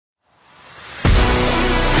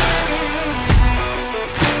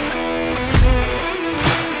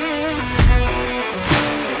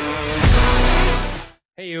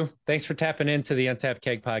Thanks for tapping into the Untapped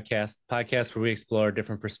Keg podcast where we explore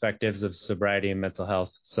different perspectives of sobriety and mental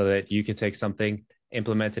health so that you can take something,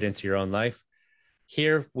 implement it into your own life.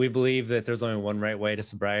 Here, we believe that there's only one right way to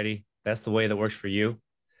sobriety. That's the way that works for you.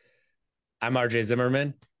 I'm RJ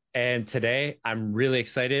Zimmerman, and today I'm really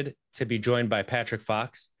excited to be joined by Patrick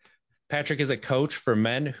Fox. Patrick is a coach for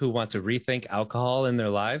men who want to rethink alcohol in their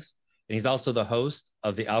lives, and he's also the host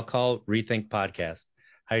of the Alcohol Rethink podcast.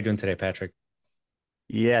 How are you doing today, Patrick?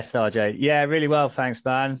 Yes, RJ. Yeah, really well. Thanks,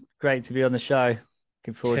 man. Great to be on the show.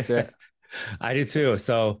 Looking forward to it. I do too.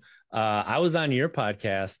 I was on your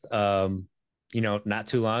podcast, not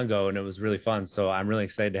too long ago, and it was really fun. So I'm really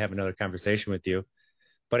excited to have another conversation with you.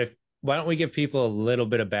 But why don't we give people a little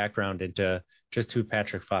bit of background into just who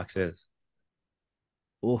Patrick Fox is?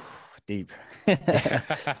 Oh, deep.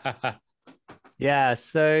 Yeah,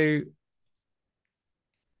 so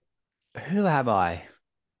who am I?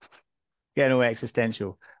 Getting all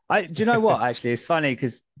existential. Do you know what? Actually, it's funny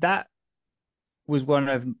because that was one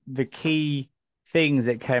of the key things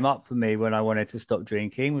that came up for me when I wanted to stop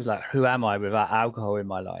drinking was like, who am I without alcohol in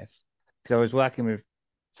my life? Because I was working with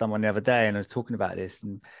someone the other day and I was talking about this,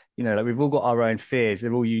 and like we've all got our own fears.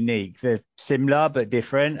 They're all unique. They're similar but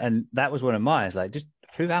different, and that was one of mine. It's like, just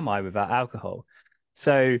who am I without alcohol?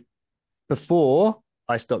 So before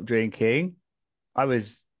I stopped drinking, I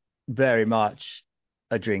was very much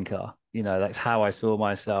a drinker. That's how I saw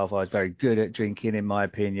myself. I was very good at drinking, in my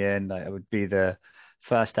opinion. Like I would be the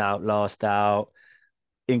first out, last out,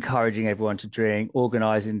 encouraging everyone to drink,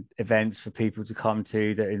 organizing events for people to come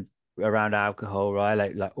to around alcohol, right?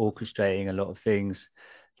 Like orchestrating a lot of things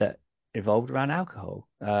that evolved around alcohol.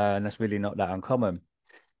 And that's really not that uncommon.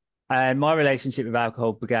 And my relationship with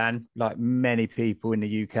alcohol began, like many people in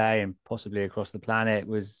the UK and possibly across the planet,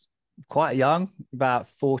 was quite young, about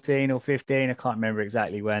 14 or 15. I can't remember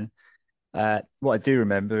exactly when. What I do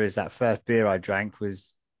remember is that first beer I drank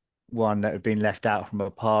was one that had been left out from a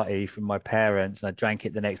party from my parents, and I drank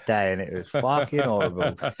it the next day, and it was fucking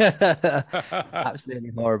horrible.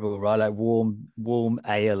 Absolutely horrible, right? Like warm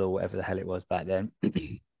ale or whatever the hell it was back then.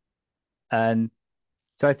 And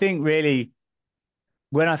so I think really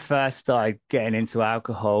when I first started getting into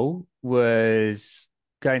alcohol was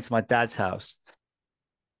going to my dad's house.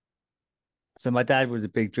 So my dad was a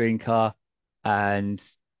big drinker, and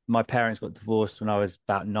my parents got divorced when I was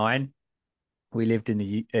about 9. We lived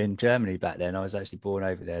in Germany back then. I was actually born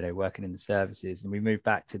over there. They were working in the services, and we moved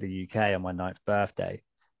back to the UK on my 9th birthday.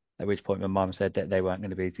 At which point my mum said that they weren't going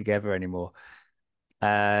to be together anymore.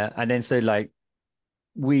 And then so like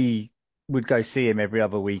we would go see him every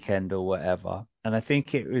other weekend or whatever. And I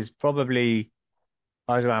think it was probably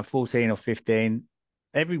I was around 14 or 15.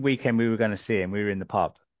 Every weekend we were going to see him. We were in the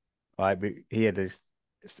pub, right? He had this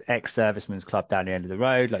ex-servicemen's club down the end of the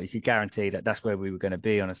road. Like you could guarantee that that's where we were going to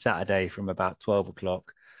be on a Saturday from about 12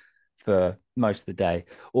 o'clock for most of the day,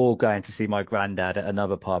 or going to see my granddad at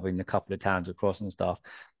another pub in a couple of towns across and stuff.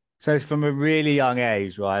 So from a really young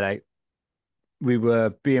age, right, like we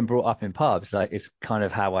were being brought up in pubs. Like it's kind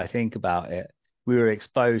of how I think about it. We were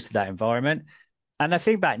exposed to that environment. And I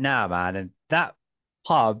think back now, man, and that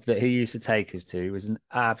pub that he used to take us to was an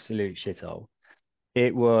absolute shithole.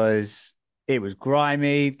 It was it was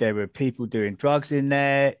grimy. There were people doing drugs in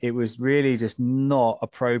there. It was really just not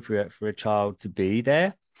appropriate for a child to be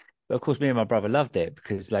there. But of course, me and my brother loved it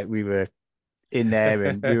because like we were in there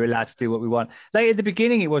and we were allowed to do what we want. Like at the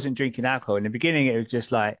beginning, it wasn't drinking alcohol. In the beginning, it was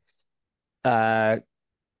just like uh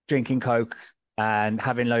drinking Coke and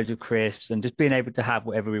having loads of crisps and just being able to have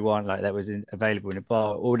whatever we want, like that was available in a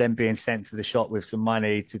bar, or then being sent to the shop with some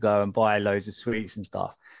money to go and buy loads of sweets and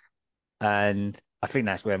stuff. And I think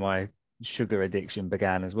that's where my sugar addiction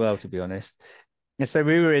began as well, to be honest. And so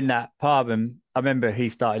we were in that pub, and I remember he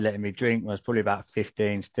started letting me drink when I was probably about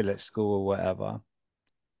 15, still at school or whatever.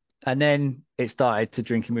 And then it started to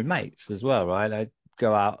drinking with mates as well, right? I'd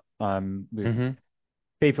go out with hmm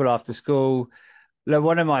people after school. Look,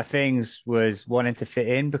 one of my things was wanting to fit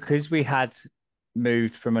in because we had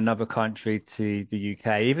moved from another country to the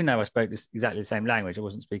UK. Even though I spoke this exactly the same language, I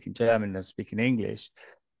wasn't speaking German, I was speaking English.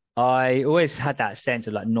 I always had that sense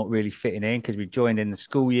of like not really fitting in because we joined in the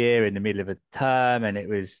school year in the middle of a term, and it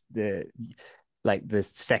was the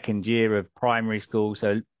second year of primary school.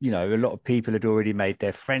 So, a lot of people had already made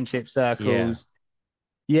their friendship Yeah. circles.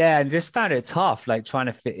 Yeah, and just found it tough, like trying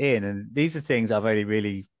to fit in. And these are things I've only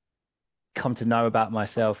really come to know about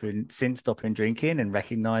myself since stopping drinking and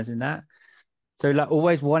recognizing that. So like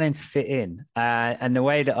always wanting to fit in. And the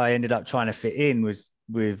way that I ended up trying to fit in was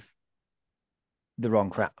with the wrong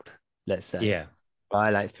crowd, let's say. Yeah.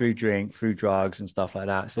 Right? Like through drink, through drugs and stuff like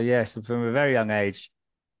that. So yeah, so from a very young age,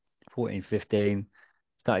 14, 15,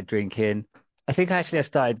 started drinking. I think actually I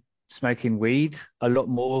started smoking weed a lot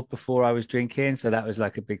more before I was drinking. So that was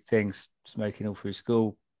like a big thing, smoking all through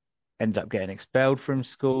school. Ended up getting expelled from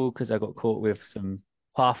school because I got caught with some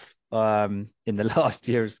puff in the last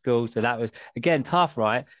year of school. So that was again tough,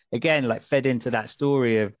 right? Again, like fed into that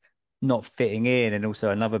story of not fitting in and also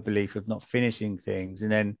another belief of not finishing things.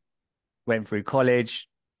 And then went through college,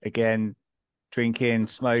 again, drinking,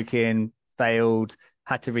 smoking, failed,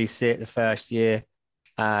 had to resit the first year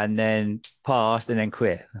and then passed and then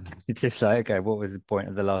quit. It's just like, okay, what was the point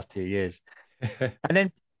of the last 2 years? And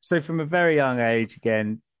then, so from a very young age,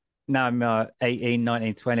 again, now I'm 18,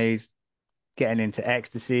 19, 20s, getting into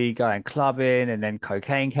ecstasy, going clubbing, and then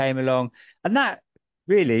cocaine came along. And that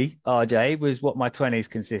really, RJ, was what my 20s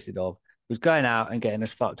consisted of, was going out and getting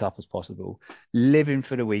as fucked up as possible, living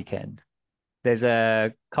for the weekend. There's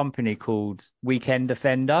a company called Weekend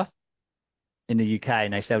Offender in the UK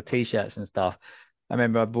and they sell t-shirts and stuff. I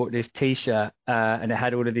remember I bought this t-shirt and it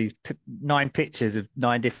had all of these 9 pictures of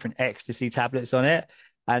 9 different ecstasy tablets on it.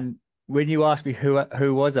 And when you ask me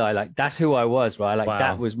who was I, like that's who I was, right? Like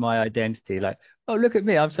that Wow. was my identity. Like, oh, look at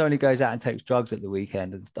me, I'm someone who goes out and takes drugs at the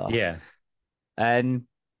weekend and stuff. Yeah. And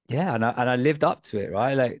yeah, and I lived up to it,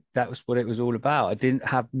 right? Like that was what it was all about. I didn't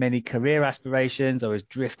have many career aspirations. I was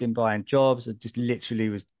drifting buying jobs. I just literally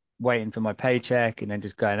was waiting for my paycheck and then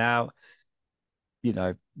just going out,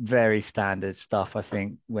 very standard stuff, I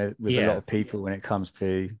think, with a lot Yeah. of people when it comes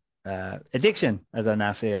to addiction, as I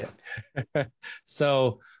now see it.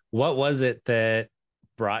 So, what was it that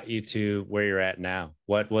brought you to where you're at now?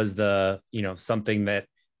 What was the, something that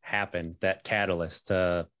happened, that catalyst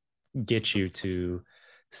to get you to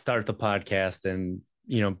start the podcast and,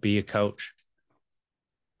 be a coach?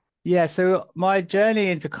 Yeah, so my journey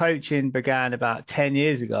into coaching began about 10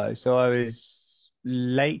 years ago. So I was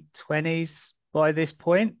late 20s by this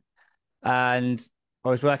point, and I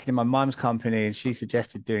was working in my mum's company, and she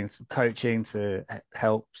suggested doing some coaching to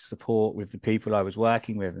help support with the people I was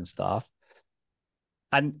working with and stuff.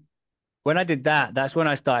 And when I did that, that's when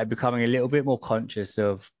I started becoming a little bit more conscious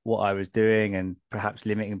of what I was doing and perhaps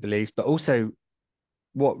limiting beliefs. But also,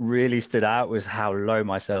 what really stood out was how low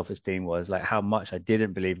my self-esteem was, like how much I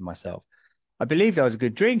didn't believe in myself. I believed I was a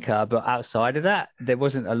good drinker, but outside of that, there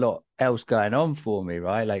wasn't a lot else going on for me,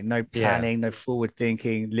 right? Like no Yeah. planning, no forward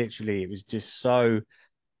thinking. Literally, it was just so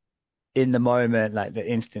in the moment, like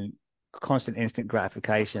the constant instant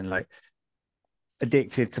gratification, like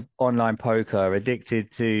addicted to online poker,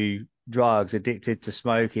 addicted to drugs, addicted to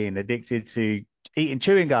smoking, addicted to eating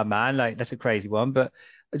chewing gum, man. Like that's a crazy one, but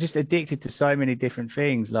just addicted to so many different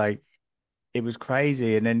things. Like it was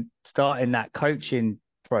crazy. And then starting that coaching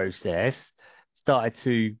process started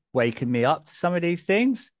to waken me up to some of these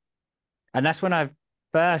things. And that's when I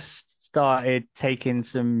first started taking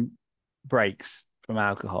some breaks from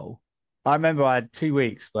alcohol. I remember I had 2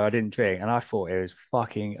 weeks where I didn't drink and I thought it was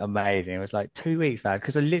fucking amazing. It was like 2 weeks, man,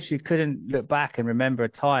 because I literally couldn't look back and remember a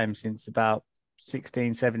time since about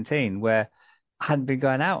 16, 17 where I hadn't been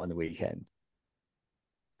going out on the weekend.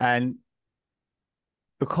 And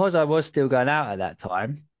because I was still going out at that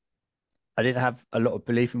time, I didn't have a lot of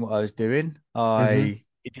belief in what I was doing. Hmm.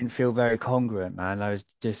 It didn't feel very congruent, man. I was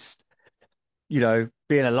just,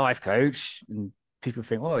 being a life coach and people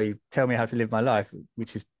think, oh, you tell me how to live my life,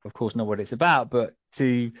 which is of course not what it's about, but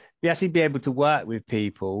to actually be able to work with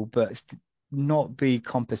people, but not be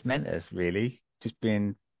compos mentis really, just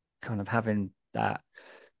being kind of having that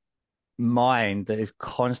mind that is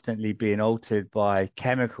constantly being altered by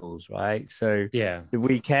chemicals, right? So Yeah. the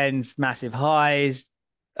weekends, massive highs,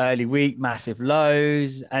 early week, massive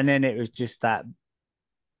lows, and then it was just that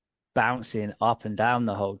bouncing up and down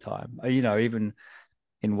the whole time. Even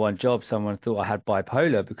in one job, someone thought I had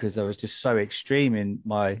bipolar because I was just so extreme in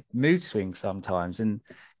my mood swings sometimes. And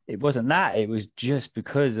it wasn't that, it was just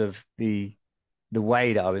because of the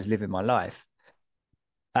way that I was living my life.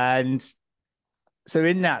 And so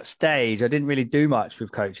in that stage, I didn't really do much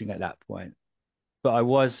with coaching at that point, but I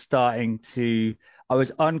was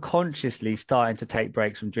unconsciously starting to take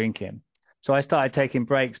breaks from drinking. So I started taking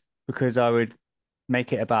breaks because I would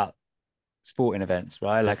make it about sporting events,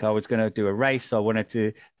 right? Like I was going to do a race, so I wanted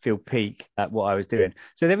to feel peak at what I was doing.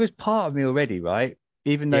 So there was part of me already, right?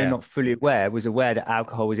 Even though Yeah. not fully aware, was aware that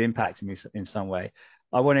alcohol was impacting me in some way.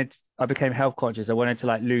 I became health conscious. I wanted to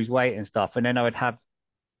like lose weight and stuff. And then I would have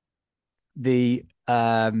the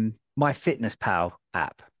My Fitness Pal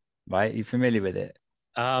app, right? You familiar with it?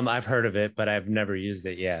 I've heard of it, but I've never used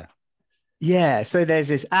it. Yeah. Yeah. So there's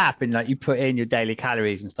this app and like you put in your daily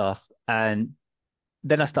calories and stuff. And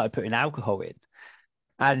then I started putting alcohol in.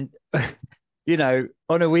 And on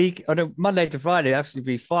on a Monday to Friday,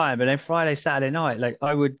 absolutely be fine. But then Friday, Saturday night, like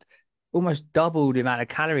I would almost double the amount of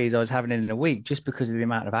calories I was having in a week just because of the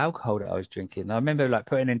amount of alcohol that I was drinking. I remember like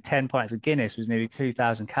putting in 10 pints of Guinness was nearly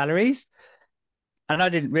 2,000 calories. And I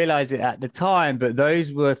didn't realize it at the time, but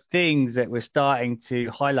those were things that were starting to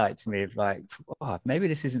highlight to me of like, oh, maybe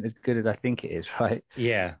this isn't as good as I think it is, right?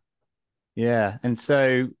 Yeah. Yeah. And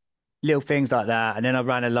so little things like that. And then I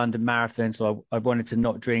ran a London marathon, so I wanted to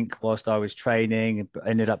not drink whilst I was training, and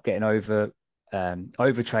ended up getting overtraining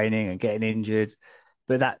and getting injured.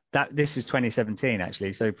 But that this is 2017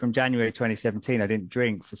 actually. So from January 2017, I didn't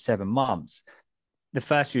drink for 7 months. The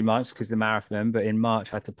first few months because the marathon, but in March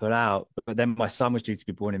I had to pull out. But then my son was due to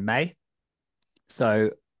be born in May.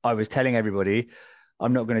 So I was telling everybody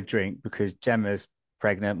I'm not going to drink because Gemma's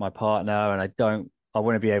pregnant, my partner, and I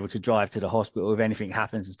want to be able to drive to the hospital if anything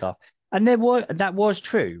happens and stuff. And that was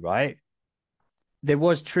true, right? There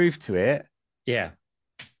was truth to it, Yeah.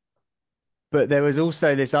 but there was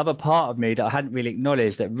also this other part of me that I hadn't really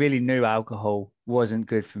acknowledged that really knew alcohol wasn't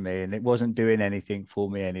good for me and it wasn't doing anything for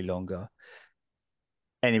me any longer.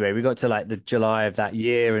 Anyway, we got to like the July of that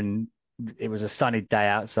year and it was a sunny day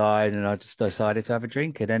outside and I just decided to have a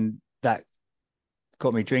drink and then that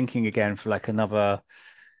got me drinking again for like another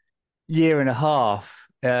year and a half.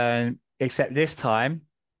 Except this time,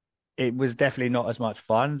 it was definitely not as much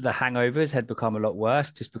fun. The hangovers had become a lot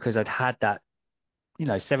worse just because I'd had that,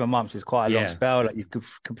 7 months is quite a long Yeah. spell. Like you've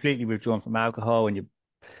completely withdrawn from alcohol and your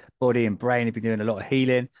body and brain have been doing a lot of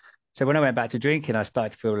healing. So when I went back to drinking, I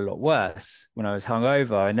started to feel a lot worse when I was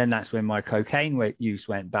hungover. And then that's when my cocaine use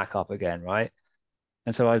went back up again, right?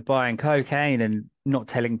 And so I was buying cocaine and not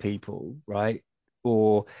telling people, right?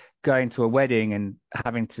 Or going to a wedding and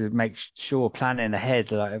having to make sure, planning ahead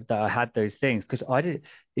that I had those things. Because I did,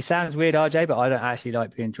 it sounds weird, RJ, but I don't actually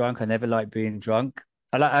like being drunk. I never like being drunk.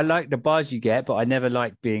 I like the buzz you get, but I never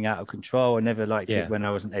liked being out of control. I never liked it Yeah. when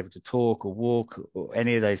I wasn't able to talk or walk or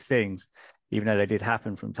any of those things, even though they did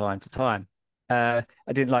happen from time to time. I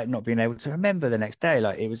didn't like not being able to remember the next day.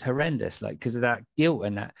 Like it was horrendous, like because of that guilt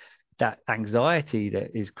and that anxiety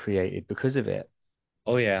that is created because of it.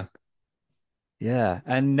 Oh yeah. Yeah.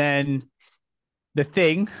 And then the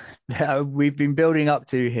thing that we've been building up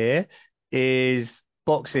to here is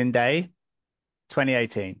Boxing Day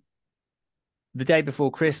 2018. The day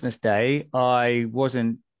before Christmas Day, I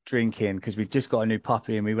wasn't drinking because we just got a new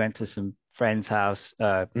puppy and we went to some friend's house,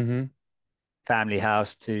 Mm-hmm. family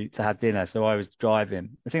house to have dinner. So I was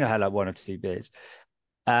driving. I think I had like one or two beers.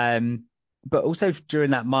 Um, but also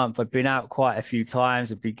during that month, I've been out quite a few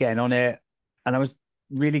times. I've been getting on it, and I was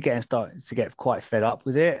really getting started to get quite fed up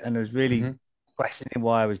with it, and I was really Mm-hmm. questioning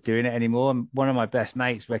why I was doing it anymore. And one of my best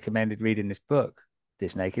mates recommended reading this book,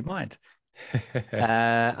 This Naked Mind,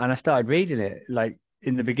 and I started reading it like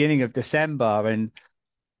in the beginning of December, and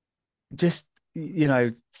just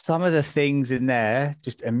some of the things in there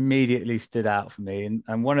just immediately stood out for me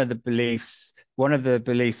and one of the beliefs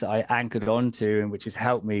that I anchored onto and which has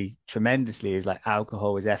helped me tremendously is like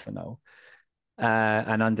alcohol is ethanol,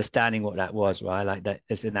 and understanding what that was, right, like that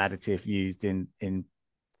it's an additive used in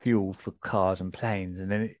fuel for cars and planes, and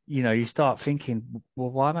then you start thinking, well,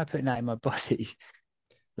 why am I putting that in my body?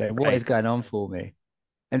 Like what is Right. going on for me?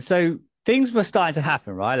 And so things were starting to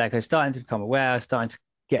happen, right? Like I was starting to become aware, I was starting to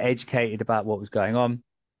get educated about what was going on.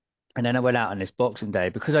 And then I went out on this Boxing Day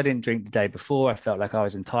because I didn't drink the day before. I felt like I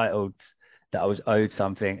was entitled, that I was owed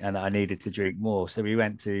something, and that I needed to drink more. So we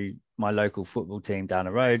went to my local football team down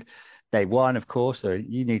the road. They won, of course. So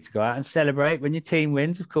you need to go out and celebrate when your team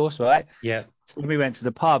wins, of course, right? Yeah. So we went to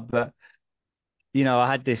the pub, but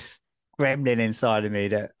I had this gremlin inside of me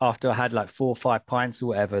that after I had like 4 or 5 pints or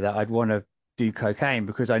whatever, that I'd want to do cocaine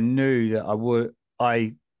because I knew that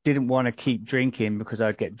I didn't want to keep drinking because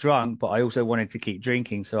I'd get drunk, but I also wanted to keep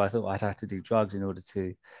drinking. So I thought I'd have to do drugs in order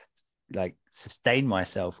to like sustain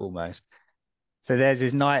myself almost. So there's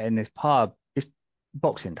this night in this pub, it's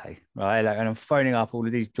Boxing Day, right? Like, and I'm phoning up all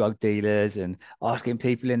of these drug dealers and asking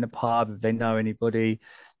people in the pub if they know anybody.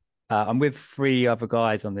 I'm with three other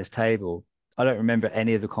guys on this table. I don't remember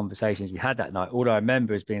any of the conversations we had that night. All I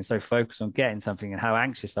remember is being so focused on getting something and how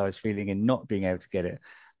anxious I was feeling and not being able to get it.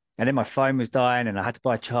 And then my phone was dying and I had to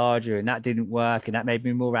buy a charger and that didn't work and that made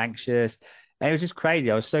me more anxious. And it was just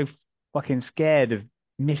crazy. I was so fucking scared of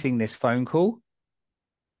missing this phone call.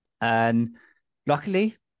 And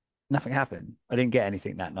luckily, nothing happened. I didn't get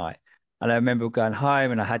anything that night. And I remember going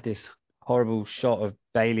home and I had this horrible shot of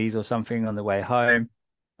Bailey's or something on the way home.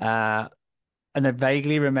 Uh, and I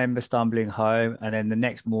vaguely remember stumbling home, and then the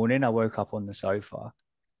next morning I woke up on the sofa.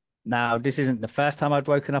 Now, this isn't the first time I'd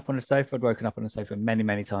woken up on the sofa. I'd woken up on the sofa many,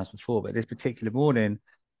 many times before, but this particular morning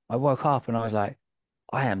I woke up and I was like,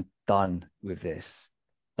 I am done with this.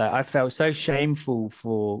 Like I felt so shameful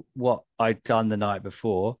for what I'd done the night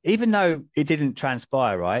before, even though it didn't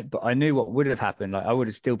transpire, right? But I knew what would have happened. Like I would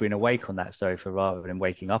have still been awake on that sofa rather than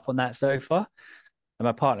waking up on that sofa. And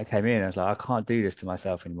my partner came in and I was like, I can't do this to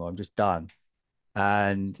myself anymore. I'm just done.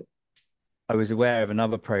 And I was aware of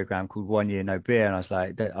another program called 1 Year No Beer, and I was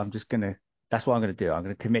like, I'm just gonna. That's what I'm gonna do. I'm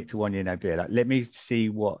gonna commit to 1 year no beer. Like, let me see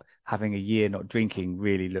what having a year not drinking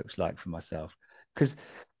really looks like for myself. Because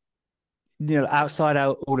outside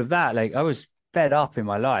out all of that, like I was fed up in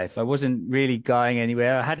my life. I wasn't really going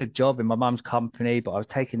anywhere. I had a job in my mum's company, but I was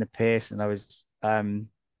taking the piss, and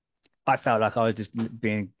I felt like I was just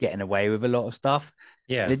being getting away with a lot of stuff, and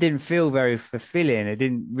Yeah. it didn't feel very fulfilling. It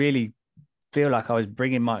didn't really feel like I was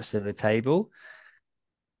bringing much to the table.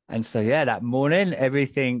 And so, yeah, that morning,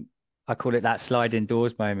 everything, I call it that sliding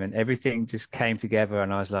doors moment. Everything just came together,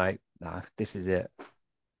 and I was like, nah, this is it.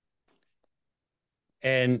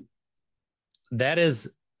 And that is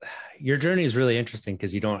your journey is really interesting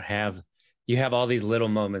because you have all these little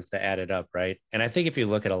moments that added up, right? And I think if you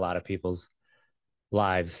look at a lot of people's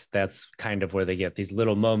lives, that's kind of where they get these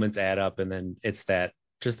little moments add up, and then it's that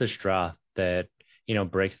just the straw that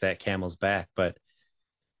breaks that camel's back. But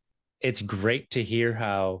it's great to hear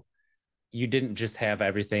how you didn't just have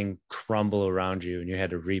everything crumble around you and you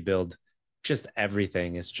had to rebuild just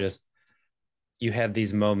everything. It's just you had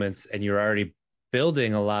these moments and you're already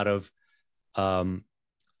building um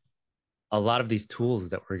a lot of these tools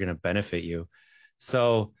that were going to benefit you.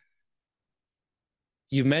 So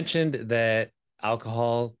you mentioned that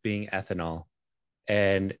alcohol being ethanol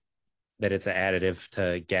and that it's an additive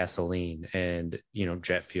to gasoline and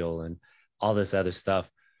jet fuel and all this other stuff.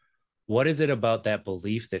 What is it about that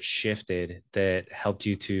belief that shifted that helped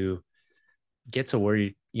you to get to where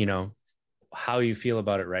how you feel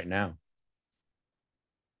about it right now?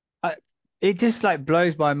 I, it just like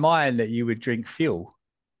blows my mind that you would drink fuel,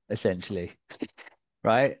 essentially,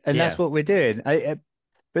 right? And that's Yeah, what we're doing.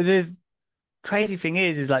 But the crazy thing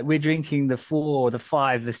is like we're drinking the 4, the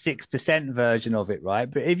 5, the 6% version of it,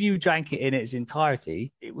 right? But if you drank it in its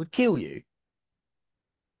entirety, it would kill you,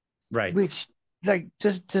 right, which like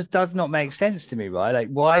just does not make sense to me, right? Like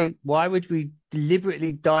why would we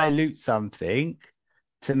deliberately dilute something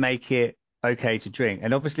to make it okay to drink?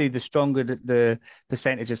 And obviously, the stronger the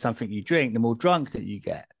percentage of something you drink, the more drunk that you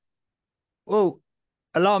get. Well,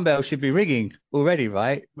 alarm bell should be ringing already,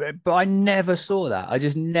 right? But I never saw that. I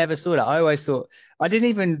just never saw that. I always thought I didn't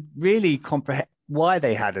even really comprehend why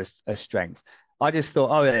they had a strength. I just thought,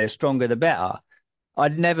 oh, yeah, the stronger the better.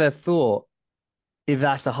 I'd never thought if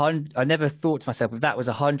that's 100. I never thought to myself if that was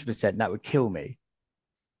 100%, that would kill me.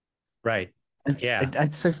 right. And, Yeah, and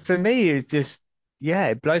and so for me, it's just yeah,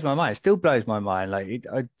 it blows my mind. It still blows my mind.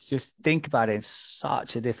 I just think about it in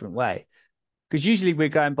such a different way. Because usually we're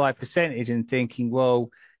going by percentage and thinking, well,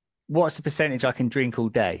 what's the percentage I can drink all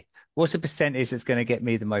day? What's the percentage that's going to get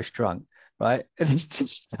me the most drunk? Right? And it's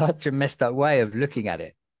just such a messed up way of looking at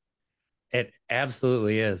it. it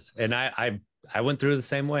absolutely is. And I went through the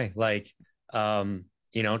same way. Like, trying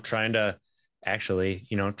to actually,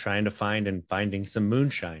 trying to finding some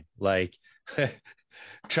moonshine. Like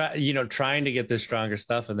trying to get this stronger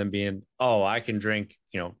stuff and then being, oh, I can drink,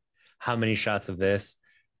 how many shots of this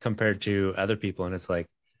compared to other people. And it's like,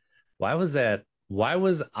 why was that? Why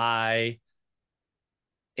was I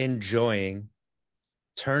enjoying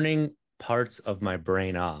turning parts of my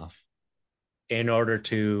brain off in order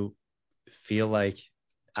to feel like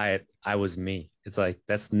I was me? It's like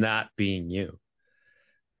that's not being you.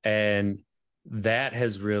 And that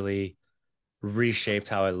has really reshaped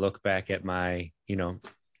how I look back at my,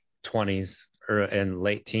 20s or and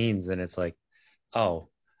late teens. And it's like, oh,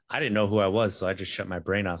 I didn't know who I was, so I just shut my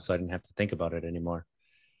brain off so I didn't have to think about it anymore.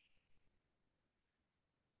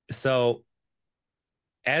 So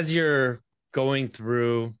as you're going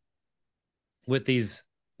through with these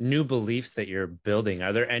new beliefs that you're building,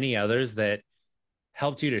 are there any others that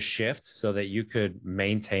helped you to shift so that you could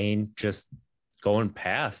maintain just going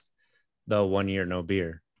past the 1 year no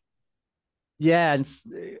beer? Yeah, and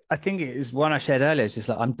I think it is one I shared earlier. It's just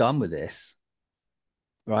like I'm done with this,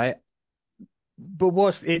 right? But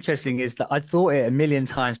what's interesting is that I thought it a million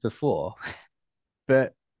times before,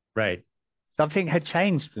 but Right. something had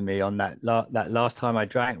changed for me on that last time I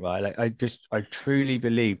drank, right? Like I truly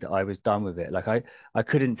believed that I was done with it. Like I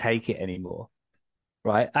couldn't take it anymore,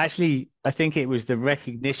 right? Actually, I think it was the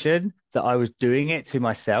recognition that I was doing it to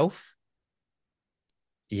myself,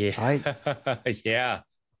 Yeah. right? Yeah.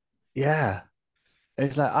 Yeah.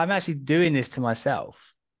 It's like I'm actually doing this to myself.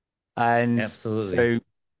 And Absolutely. so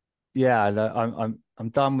yeah, like, I'm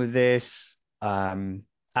done with this.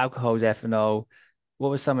 alcohol's ethanol. What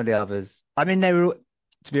were some of the others? I mean,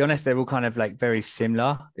 to be honest, they're all kind of like very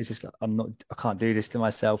similar. It's just like, I can't do this to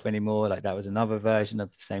myself anymore. Like that was another version of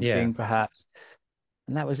the same Yeah. thing, perhaps.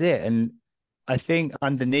 And that was it. And I think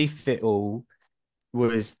underneath it all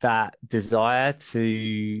was that desire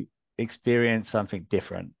to experience something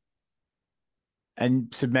different.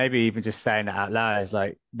 And so maybe even just saying it out loud is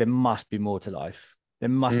like, there must be more to life. There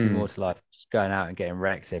must be more Mm, to life. Just going out and getting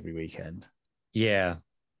wrecked every weekend. yeah.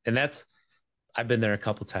 And I've been there a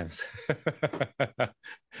couple times.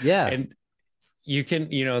 Yeah. And you can,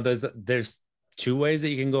 there's two ways that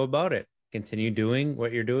you can go about it. Continue doing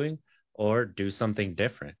what you're doing or do something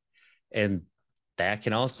different. And that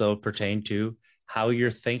can also pertain to how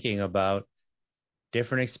you're thinking about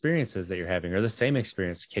different experiences that you're having or the same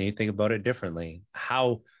experience. Can you think about it differently?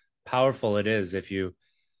 How powerful it is if you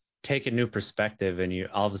take a new perspective and you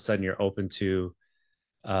all of a sudden you're open to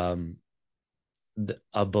um,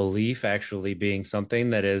 a belief actually being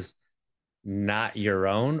something that is not your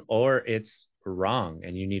own or it's wrong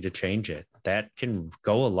and you need to change it. That can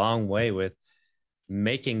go a long way with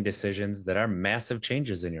making decisions that are massive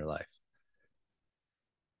changes in your life.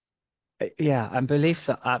 Yeah. And beliefs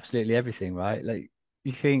are absolutely everything, right? Like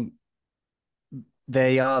you think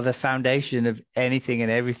they are the foundation of anything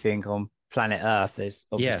and everything on planet Earth that's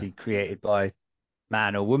Yeah. obviously created by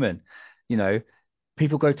man or woman. You know,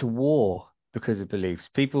 people go to war because of beliefs.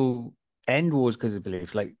 People end wars because of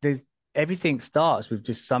beliefs. Like there's everything starts with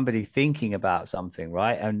just somebody thinking about something,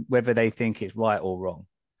 right? And whether they think it's right or wrong.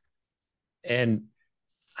 And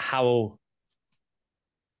how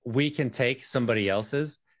we can take somebody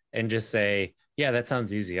else's and just say, yeah, that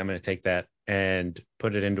sounds easy. I'm going to take that and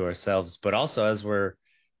put it into ourselves. But also, as we're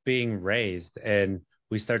being raised and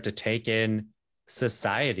we start to take in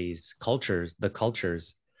societies, the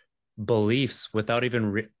cultures, beliefs without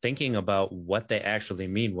even thinking about what they actually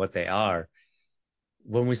mean, what they are,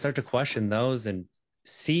 when we start to question those and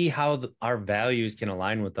see how our values can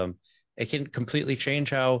align with them, it can completely change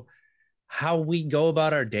how we go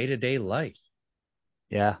about our day-to-day life.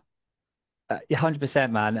 Yeah,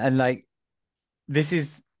 100%, man. And like this is,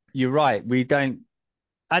 you're right. We don't,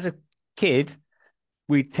 as a kid,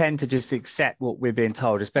 we tend to just accept what we're being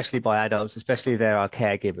told, especially by adults, especially if they're our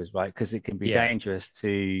caregivers, right? Because it can be Yeah. dangerous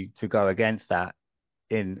to go against that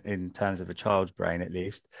in terms of a child's brain, at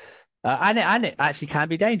least. And it actually can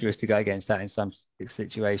be dangerous to go against that in some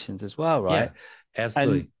situations as well, right? Yeah, And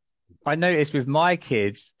absolutely. I noticed with my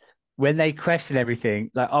kids, when they question everything,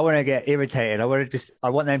 like I want to get irritated. I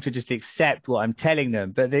want them to just accept what I'm telling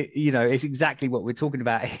them. But it's exactly what we're talking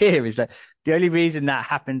about here. Is that the only reason that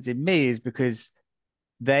happens in me is because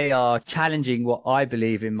they are challenging what I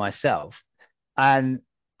believe in myself. And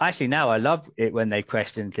actually, now I love it when they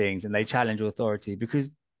question things and they challenge authority because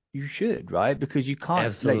you should, right? Because you can't, like, if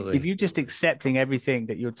Absolutely. you're just accepting everything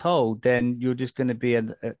that you're told, then you're just going to be a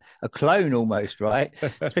clone almost, right?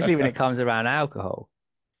 Especially when it comes around alcohol.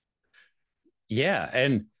 Yeah,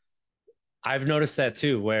 and I've noticed that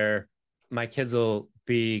too, where my kids will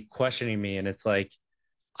be questioning me, and it's like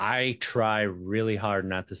I try really hard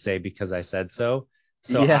not to say because I said so.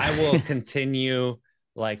 So Yeah. I will continue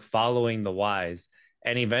like following the whys,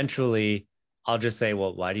 and eventually I'll just say,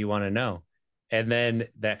 "Well, why do you want to know?" And then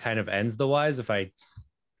that kind of ends the whys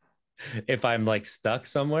if I'm like stuck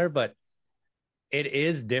somewhere, but it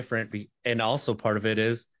is different, and also part of it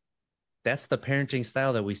is that's the parenting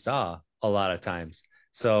style that we saw a lot of times.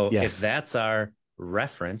 So Yes. if that's our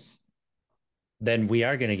reference, then we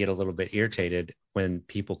are going to get a little bit irritated when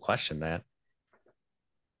people question that.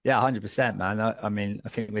 Yeah, 100%, man. I mean, I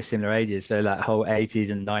think we're similar ages. So like whole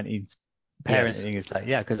 80s and 90s Yes. parenting is like,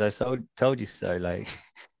 yeah, because told you so. Like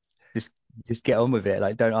just just get on with it.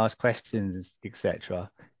 Like don't ask questions,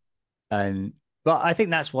 etc. And but I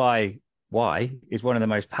think that's why is one of the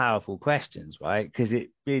most powerful questions, right? Because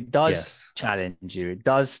it does Yes. challenge you. It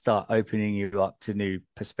does start opening you up to new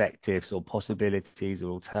perspectives or possibilities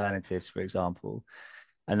or alternatives, for example.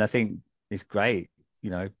 And I think it's great.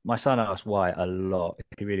 My son asks why a lot.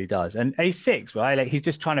 He really does. And he's 6, right? Like he's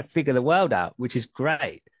just trying to figure the world out, which is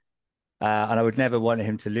great. And I would never want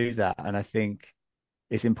him to lose that. And I think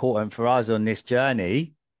it's important for us on this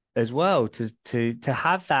journey as well to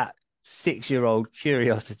have that 6-year-old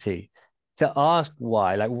curiosity to ask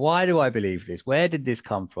why. Like, why do I believe this? Where did this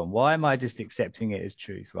come from? Why am I just accepting it as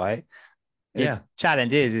truth, right? The Yeah.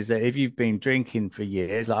 challenge is that if you've been drinking for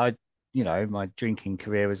years, like my drinking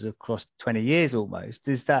career was across 20 years almost,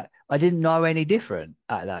 is that I didn't know any different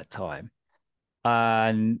at that time.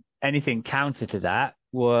 And anything counter to that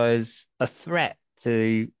was a threat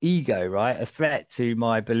to ego, right? A threat to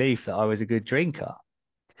my belief that I was a good drinker.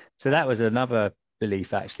 So that was another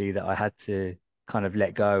belief actually that I had to kind of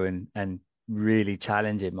let go and really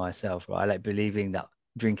challenge it myself, right? Like believing that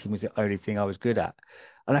drinking was the only thing I was good at.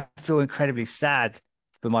 And I feel incredibly sad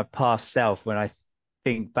for my past self when I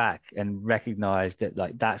think back and recognize that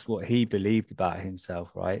like that's what he believed about himself,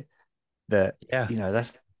 right? That, Yeah.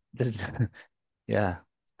 that's yeah,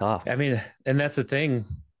 tough. I mean, and that's the thing,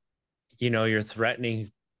 you're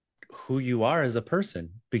threatening who you are as a person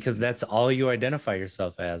because that's all you identify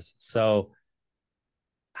yourself as. So,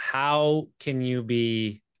 how can you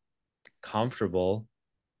be comfortable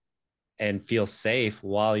and feel safe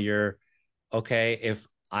while you're okay? If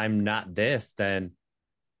I'm not this, then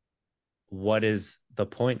what is the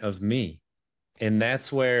point of me? And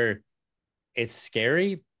that's where it's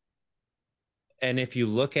scary. And if you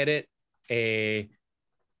look at it, a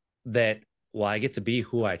that well, I get to be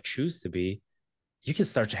who I choose to be, you can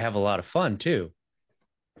start to have a lot of fun too.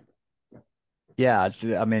 Yeah,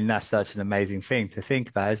 I mean, that's such an amazing thing to think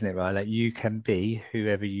about, isn't it, right? Like you can be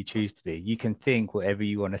whoever you choose to be. You can think whatever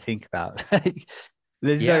you want to think about. Like,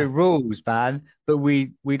 there's no Yeah, rules, man, but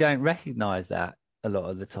we don't recognize that a lot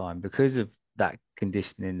of the time because of that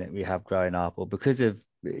conditioning that we have growing up or because of,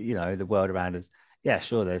 the world around us. Yeah,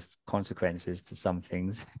 sure, there's consequences to some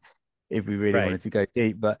things if we really right. wanted to go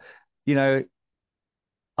deep, but you know,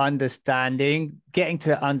 getting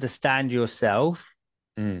to understand yourself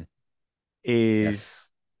Mm, is yes.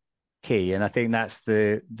 key. And I think that's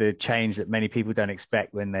the change that many people don't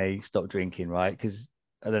expect when they stop drinking, right? Because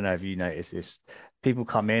I don't know if you notice this. People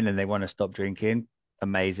come in and they want to stop drinking,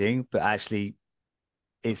 amazing, but actually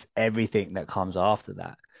it's everything that comes after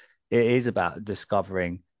that. It is about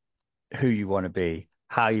discovering who you want to be,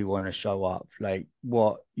 how you want to show up, like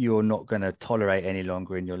what you're not going to tolerate any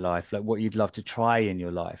longer in your life, like what you'd love to try in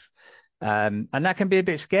your life. And that can be a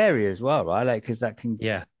bit scary as well, right? Like, because that can,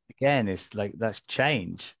 Yeah. again, it's like that's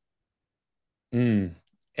change. Mm.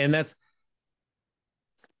 And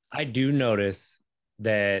I do notice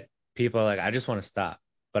that people are like, I just want to stop,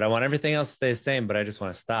 but I want everything else to stay the same, but I just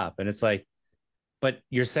want to stop. And it's like, but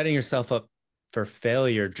you're setting yourself up for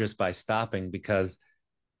failure just by stopping because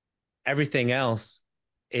everything else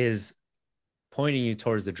is pointing you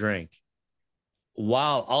towards the drink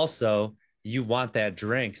while also you want that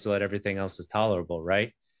drink so that everything else is tolerable,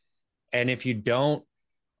 right? And if you don't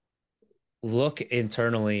look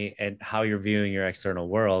internally at how you're viewing your external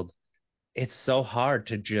world, it's so hard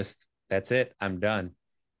to just, that's it, I'm done.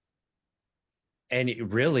 And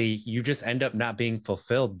really, you just end up not being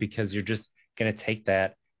fulfilled because you're just going to take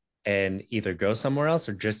that and either go somewhere else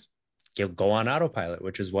or just go on autopilot,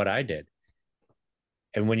 which is what I did.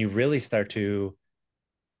 And when you really start to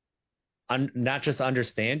not just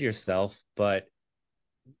understand yourself, but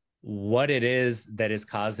what it is that is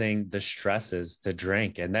causing the stresses to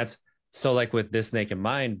drink. And that's so, like with This Naked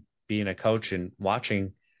Mind, being a coach and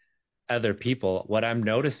watching other people, what I'm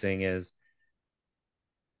noticing is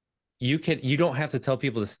you don't have to tell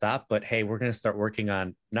people to stop, but hey, we're going to start working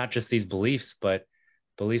on not just these beliefs, but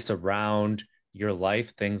beliefs around your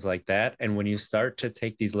life, things like that. And when you start to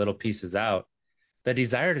take these little pieces out, the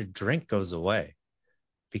desire to drink goes away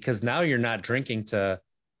because now you're not drinking to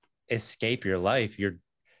escape your life.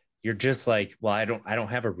 You're just like, well, I don't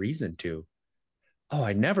have a reason to. Oh,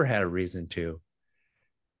 I never had a reason to.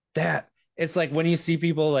 That it's like when you see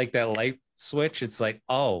people like that light switch, it's like,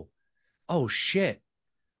 oh shit.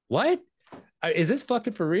 What? Is this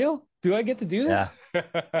fucking for real? Do I get to do Yeah. this?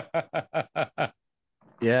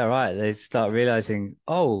 Yeah, right. They start realizing,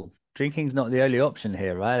 oh, drinking's not the only option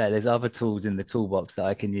here, right? Like, there's other tools in the toolbox that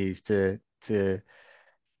I can use to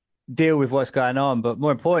deal with what's going on, but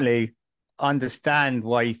more importantly, understand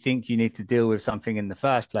why you think you need to deal with something in the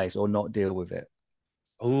first place or not deal with it.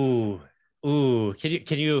 Ooh, ooh.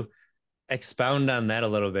 Can you expound on that a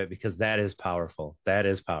little bit because that is powerful. That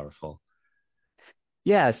is powerful.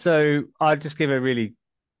 Yeah, so I'll just give a really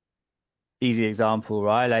easy example,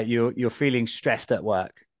 right? Like you're feeling stressed at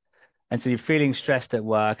work. And so you're feeling stressed at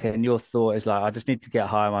work, and your thought is like, I just need to get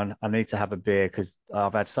home. I need to have a beer because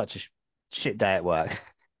I've had such a shit day at work,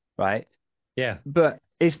 right? Yeah. But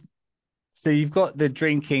it's so you've got the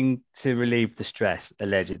drinking to relieve the stress,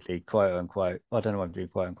 allegedly, quote unquote. I don't know what I'm doing,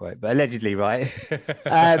 quote unquote, but allegedly, right?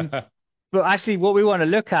 Um, but actually, what we want to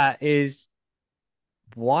look at is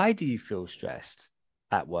why do you feel stressed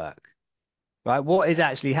at work? Right? What is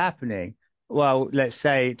actually happening? Well, let's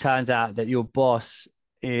say it turns out that your boss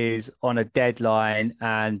is on a deadline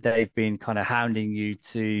and they've been kind of hounding you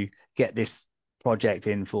to get this project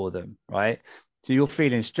in for them, right? So you're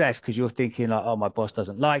feeling stressed because you're thinking like, oh, my boss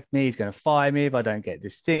doesn't like me. He's going to fire me if I don't get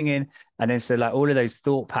this thing in. And then so like all of those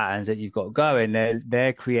thought patterns that you've got going,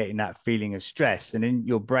 they're creating that feeling of stress. And then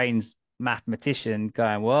your brain's mathematician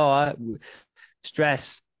going, well,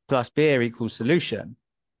 stress plus beer equals solution,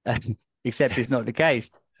 except it's not the case.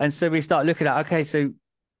 And so we start looking at, okay, so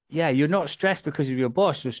yeah, you're not stressed because of your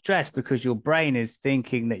boss. You're stressed because your brain is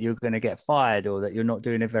thinking that you're going to get fired or that you're not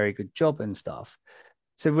doing a very good job and stuff.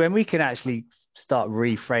 So when we can actually start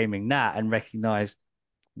reframing that and recognize,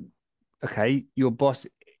 okay, your boss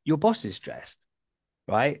is stressed,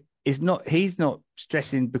 right? He's not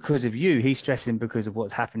stressing because of you. He's stressing because of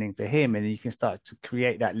what's happening for him. And you can start to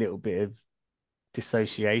create that little bit of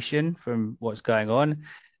dissociation from what's going on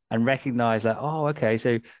and recognize that, oh, okay,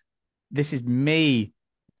 so this is me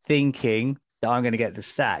thinking that I'm going to get the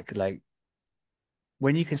sack. Like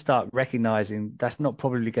when you can start recognizing that's not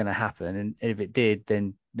probably going to happen, and if it did,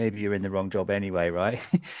 then maybe you're in the wrong job anyway, right?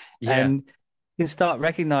 Yeah. And you can start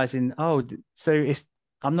recognizing, oh, so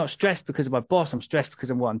I'm not stressed because of my boss. I'm stressed because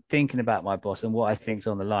of what I'm thinking about my boss and what I think's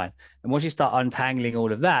on the line. And once you start untangling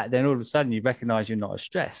all of that, then all of a sudden you recognize you're not as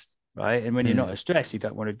stressed, right? And when you're not Mm. as stressed, you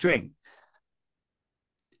don't want to drink.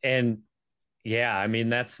 And yeah, I mean,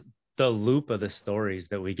 that's the loop of the stories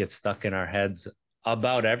that we get stuck in our heads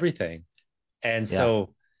about everything. And Yeah.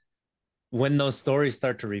 so when those stories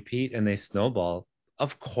start to repeat and they snowball,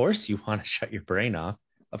 of course you want to shut your brain off.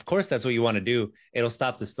 Of course that's what you want to do. It'll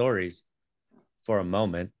stop the stories for a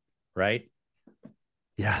moment, right?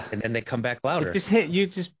 Yeah. And then they come back It louder. just hit you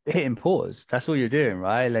just hitting pause. That's all you're doing,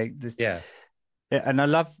 right? Like this, Yeah. and I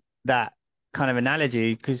love that kind of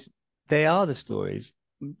analogy because they are the stories.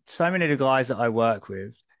 So many of the guys that I work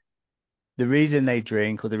with, the reason they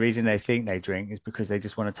drink or the reason they think they drink is because they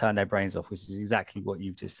just want to turn their brains off, which is exactly what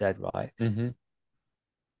you've just said, right? Hmm.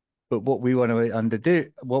 But what we want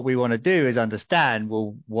to do is understand,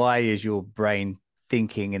 well, why is your brain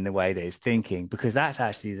thinking in the way that it's thinking? Because that's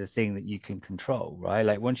actually the thing that you can control, right?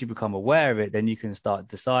 Like once you become aware of it, then you can start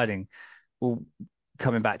deciding, well,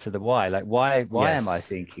 coming back to the why, like why Yes. am I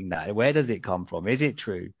thinking that? Where does it come from? Is it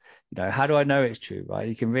true? You know, how do I know it's true, right?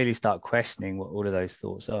 You can really start questioning what all of those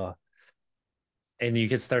thoughts are. And you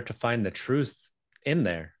can start to find the truth in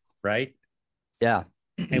there, right? Yeah.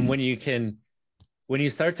 And when you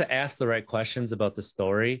start to ask the right questions about the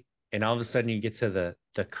story, and all of a sudden you get to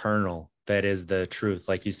the kernel that is the truth,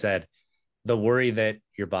 like you said, the worry that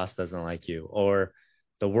your boss doesn't like you, or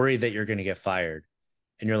the worry that you're going to get fired,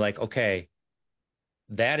 and you're like, okay,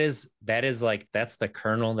 that is like that's the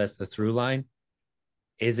kernel, that's the through line.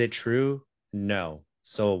 Is it true? No.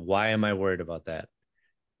 So why am I worried about that?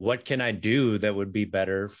 What can I do that would be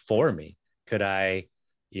better for me? Could I,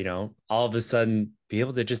 all of a sudden be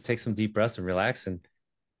able to just take some deep breaths and relax and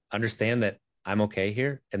understand that I'm okay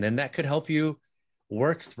here? And then that could help you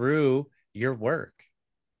work through your work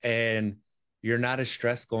and you're not as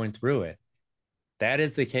stressed going through it. That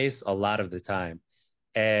is the case a lot of the time.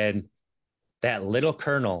 And that little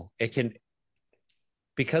kernel, it can,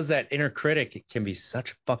 because that inner critic can be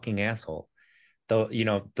such a fucking asshole.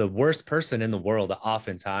 The worst person in the world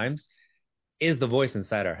oftentimes is the voice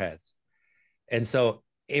inside our heads. And so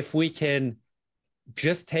if we can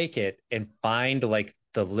just take it and find like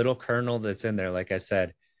the little kernel that's in there, like I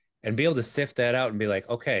said, and be able to sift that out and be like,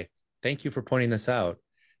 okay, thank you for pointing this out.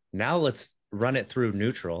 Now let's run it through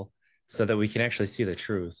neutral so that we can actually see the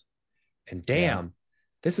truth. And Yeah. damn,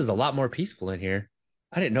 this is a lot more peaceful in here.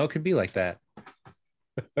 I didn't know it could be like that.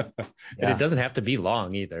 And it Yeah. doesn't have to be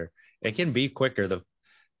long either. It can be quicker.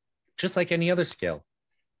 Just like any other skill.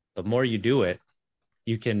 The more you do it,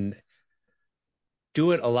 you can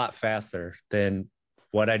do it a lot faster than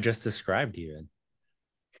what I just described even.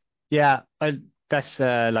 Yeah, that's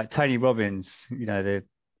like Tony Robbins, you know,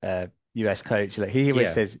 the US coach. Like he always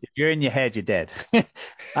Yeah. says, if you're in your head, you're dead.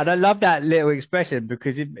 And I love that little expression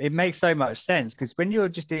because it makes so much sense. Because when you're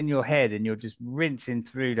just in your head and you're just rinsing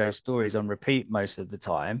through those stories on repeat most of the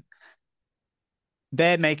time,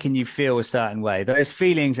 they're making you feel a certain way. Those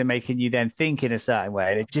feelings are making you then think in a certain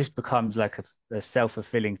way. And it just becomes like a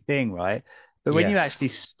self-fulfilling thing, right? But when you Yes. actually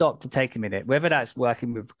stop to take a minute, whether that's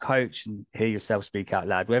working with a coach and hear yourself speak out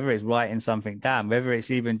loud, whether it's writing something down, whether it's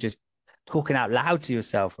even just talking out loud to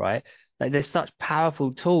yourself, right? Like there's such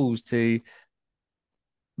powerful tools to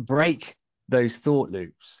break those thought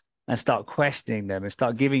loops and start questioning them and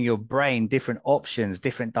start giving your brain different options,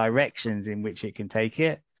 different directions in which it can take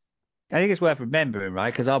it. I think it's worth remembering,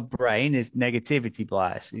 right? Because our brain is negativity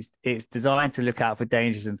bias. It's designed to look out for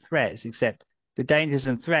dangers and threats, except the dangers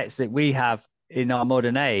and threats that we have in our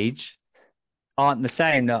modern age aren't the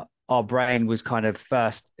same that our brain was kind of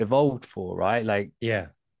first evolved for, right? Like Yeah.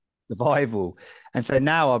 survival. And so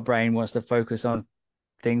now our brain wants to focus on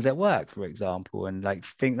things at work, for example, and like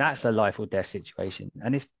think that's a life or death situation.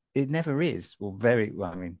 And it never is. Well, very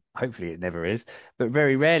well, I mean, hopefully it never is, but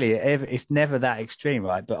very rarely it's never that extreme,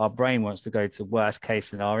 right? But our brain wants to go to worst case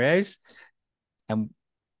scenarios, and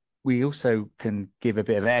we also can give a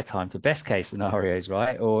bit of airtime to best case scenarios,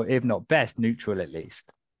 right? Or if not best, neutral at least.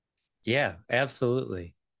 Yeah,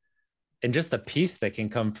 absolutely. And just the peace that can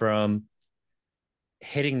come from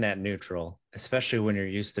hitting that neutral, especially when you're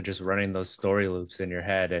used to just running those story loops in your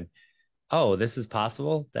head and, oh, this is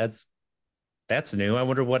possible. That's new. I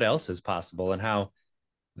wonder what else is possible and how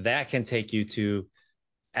that can take you to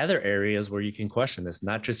other areas where you can question this,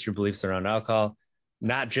 not just your beliefs around alcohol,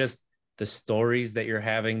 not just the stories that you're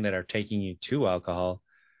having that are taking you to alcohol,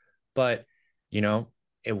 but you know,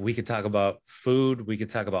 we could talk about food, we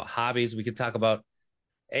could talk about hobbies, we could talk about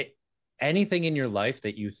a- anything in your life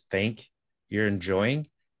that you think you're enjoying.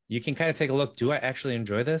 You can kind of take a look. Do I actually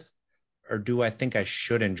enjoy this? Or do I think I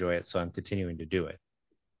should enjoy it? So I'm continuing to do it.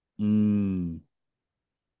 Mm,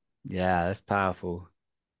 yeah, that's powerful.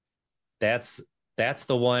 That's that's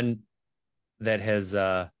the one that has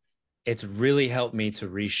it's really helped me to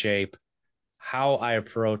reshape how I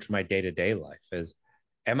approach my day-to-day life is,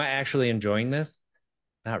 am I actually enjoying this?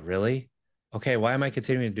 Not really. Okay, why am I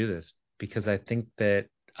continuing to do this? Because I think that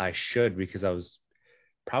I should, because I was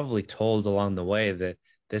probably told along the way that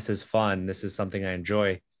this is fun, this is something I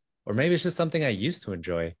enjoy, or maybe it's just something I used to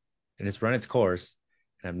enjoy and it's run its course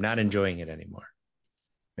and I'm not enjoying it anymore.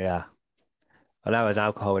 Yeah. Well, that was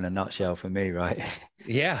alcohol in a nutshell for me, right?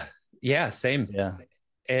 Yeah, yeah, same. Yeah.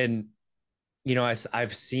 And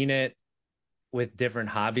I've seen it with different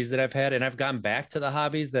hobbies that I've had, and I've gone back to the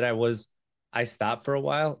hobbies that I stopped for a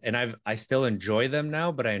while, and I still enjoy them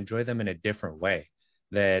now, but I enjoy them in a different way.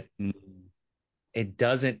 That Mm, it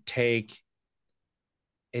doesn't take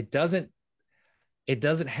it doesn't it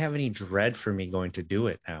doesn't have any dread for me going to do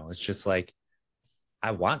it now. It's just like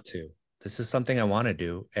I want to. This is something I want to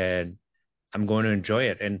do, and I'm going to enjoy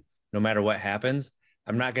it. And no matter what happens,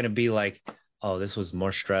 I'm not going to be like, oh, this was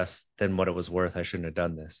more stress than what it was worth. I shouldn't have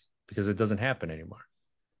done this because it doesn't happen anymore.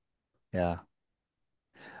 yeah.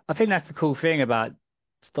 I think that's the cool thing about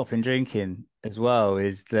stopping drinking as well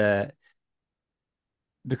is that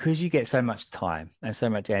because you get so much time and so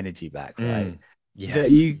much energy back, right?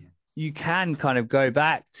 That Yes. you can kind of go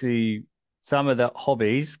back to some of the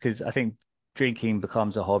hobbies because I think drinking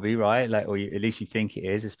becomes a hobby, right? Like, or at least you think it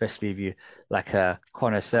is, especially if you like a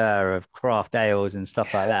connoisseur of craft ales and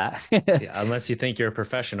stuff like that. Yeah, unless you think you're a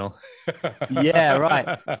professional. Yeah, right.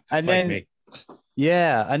 And Like then me.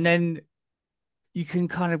 yeah, and then you can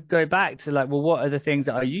kind of go back to like, well, what are the things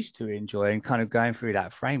that I used to enjoy and kind of going through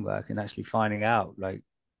that framework and actually finding out like,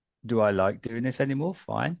 do I like doing this anymore?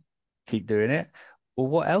 Fine, keep doing it. Well,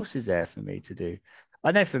 what else is there for me to do?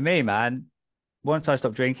 I know for me, man, once I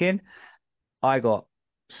stopped drinking, I got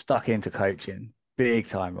stuck into coaching big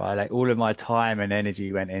time, right? Like all of my time and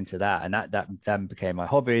energy went into that, and that then became my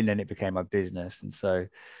hobby, and then it became my business. And so,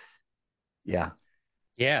 yeah,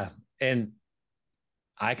 Yeah. And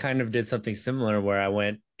I kind of did something similar where I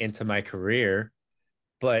went into my career,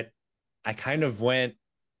 but I kind of went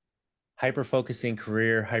hyper focusing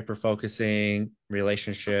career, hyper focusing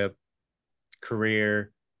relationship,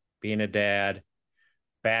 career, being a dad,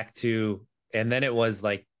 back to, and then it was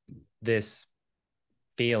like this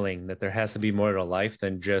feeling that there has to be more to life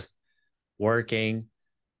than just working,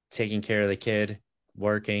 taking care of the kid,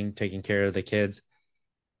 working, taking care of the kids.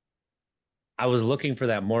 I was looking for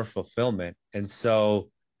that more fulfillment. And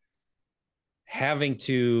so having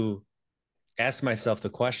to ask myself the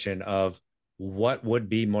question of what would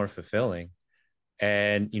be more fulfilling.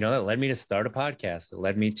 And, that led me to start a podcast. It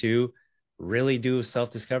led me to really do a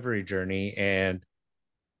self discovery journey and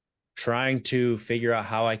trying to figure out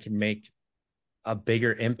how I can make a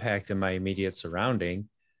bigger impact in my immediate surrounding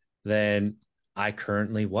than I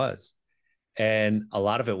currently was. And a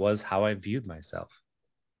lot of it was how I viewed myself.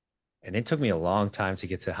 And it took me a long time to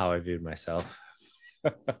get to how I viewed myself.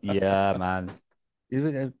 yeah, man,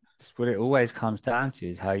 it's what it always comes down to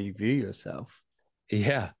is how you view yourself.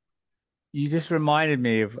 Yeah. You just reminded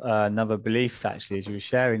me of another belief actually as you were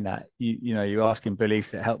sharing that. You're asking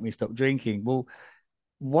beliefs that helped me stop drinking. Well,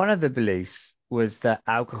 one of the beliefs was that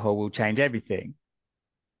alcohol will change everything.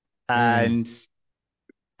 Mm, And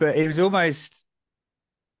but it was almost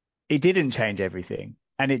it didn't change everything.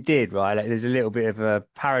 And it did, right? Like there's a little bit of a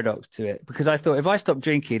paradox to it because I thought if I stop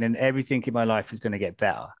drinking and everything in my life is going to get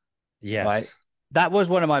better, yes. right? That was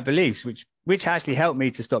one of my beliefs, which actually helped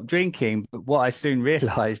me to stop drinking. But what I soon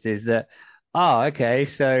realized is that, oh, okay,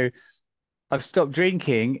 so I've stopped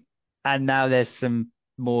drinking and now there's some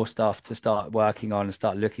more stuff to start working on and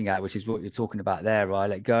start looking at, which is what you're talking about there, right?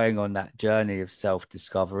 Like going on that journey of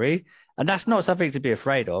self-discovery. And that's not something to be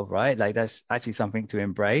afraid of, right? Like that's actually something to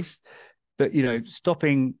embrace. But,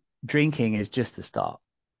 stopping drinking is just the start.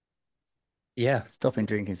 Yeah. Stopping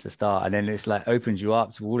drinking is the start. And then it's like opens you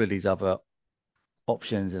up to all of these other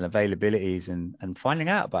options and availabilities and finding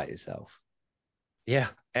out about yourself. Yeah,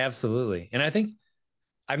 absolutely. And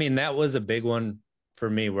I mean, that was a big one for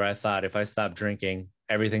me where I thought if I stop drinking,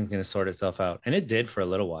 everything's going to sort itself out. And it did for a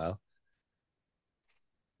little while.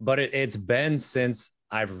 But it's been since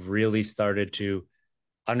I've really started to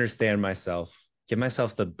understand myself, give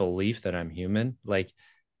myself the belief that I'm human, like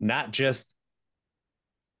not just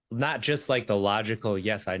not just like the logical,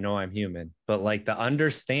 yes, I know I'm human, but like the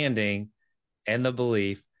understanding and the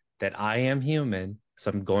belief that I am human,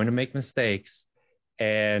 so I'm going to make mistakes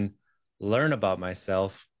and learn about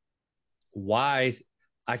myself, why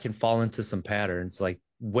I can fall into some patterns. Like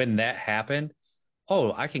when that happened,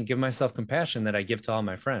 oh, I can give myself compassion that I give to all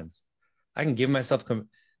my friends. I can give myself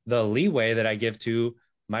the leeway that I give to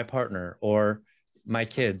my partner or my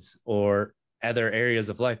kids or other areas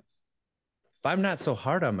of life. If I'm not so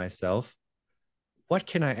hard on myself, what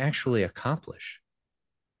can I actually accomplish?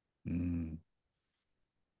 Mm.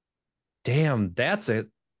 Damn, that's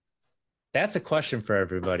a question for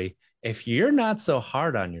everybody. If you're not so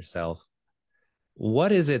hard on yourself,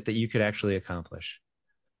 what is it that you could actually accomplish?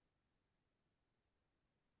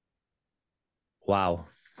 Wow.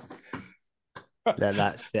 Let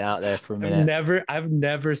that sit out there for a I've minute. never I've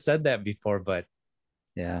never said that before, but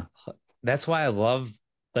Yeah. that's why I love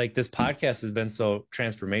like this podcast has been so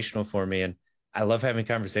transformational for me, and I love having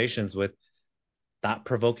conversations with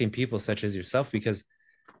thought-provoking people such as yourself because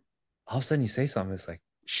all of a sudden you say something, it's like,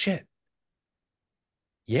 shit,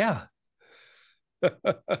 yeah.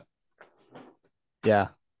 Yeah.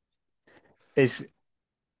 It's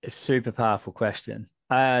a super powerful question.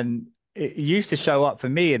 And it used to show up for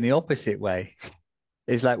me in the opposite way.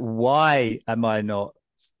 It's like, why am I not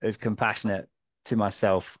as compassionate to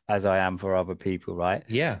myself as I am for other people, right?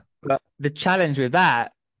 Yeah. But the challenge with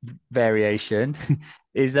that variation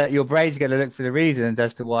is that your brain's going to look for the reasons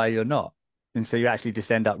as to why you're not. And so you actually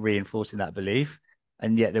just end up reinforcing that belief.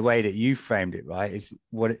 And yet the way that you framed it, right, is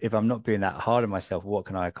what if I'm not being that hard on myself, what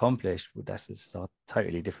can I accomplish? Well, that's a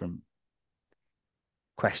totally different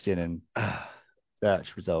question and search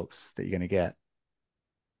results that you're going to get.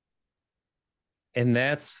 And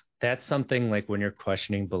that's something like when you're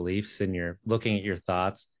questioning beliefs and you're looking at your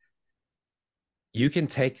thoughts, you can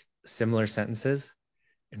take similar sentences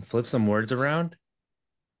and flip some words around.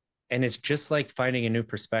 And it's just like finding a new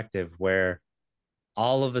perspective where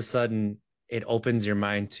all of a sudden it opens your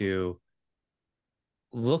mind to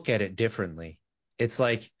look at it differently. It's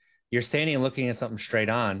like you're standing and looking at something straight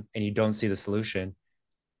on and you don't see the solution.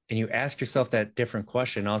 And you ask yourself that different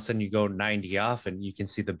question. All of a sudden you go 90 off and you can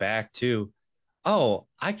see the back too. Oh,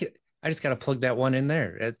 I just got to plug that one in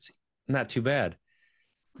there. It's not too bad.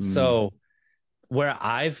 Mm, So where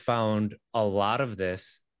I've found a lot of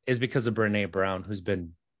this is because of Brene Brown, who's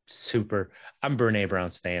been super. I'm Brene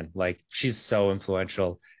Brown stan. Like she's so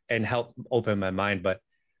influential and helped open my mind. But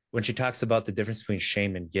when she talks about the difference between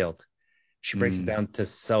shame and guilt, she breaks it mm, down to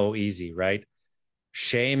so easy, right?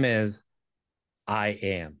 Shame is I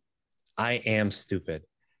am. I am stupid.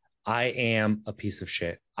 I am a piece of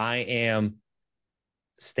shit. I am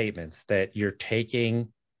statements that you're taking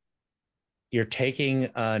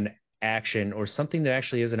an action or something that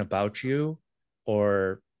actually isn't about you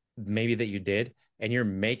or maybe that you did and you're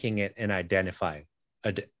making it an ad,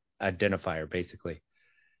 identifier basically.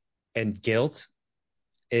 And guilt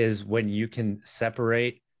is when you can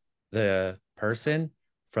separate the person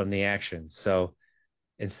from the action. So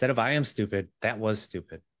instead of I am stupid, that was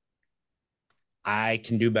stupid. I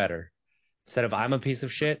can do better. Instead of I'm a piece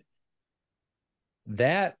of shit,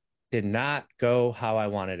 that did not go how I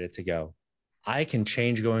wanted it to go. I can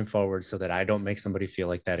change going forward so that I don't make somebody feel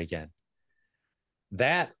like that again.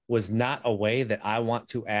 That was not a way that I want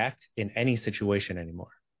to act in any situation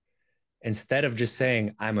anymore. Instead of just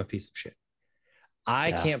saying, I'm a piece of shit, I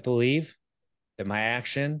yeah. can't believe that my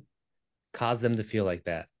action caused them to feel like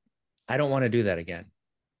that. I don't want to do that again.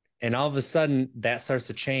 And all of a sudden, that starts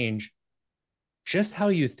to change just how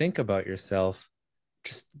you think about yourself,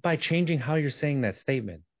 just by changing how you're saying that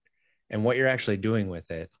statement and what you're actually doing with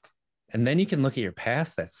it. And then you can look at your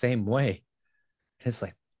past that same way. And it's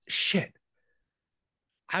like, shit,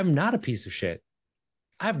 I'm not a piece of shit.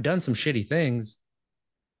 I've done some shitty things,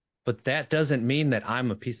 but that doesn't mean that I'm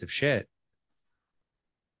a piece of shit.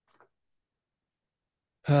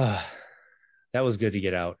 That was good to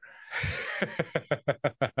get out.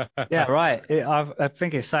 Yeah, right. I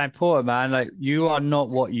think it's so important, man. Like you are not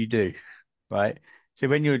what you do, right? So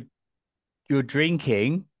when you're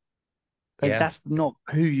drinking, like Yeah, that's not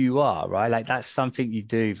who you are, right? Like that's something you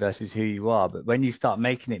do versus who you are. But when you start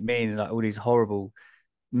making it mean like all these horrible,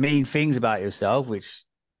 mean things about yourself, which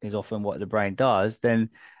is often what the brain does, then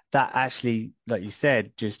that actually, like you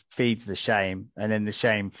said, just feeds the shame, and then the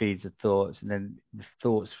shame feeds the thoughts, and then the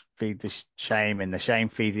thoughts feed the shame, and the shame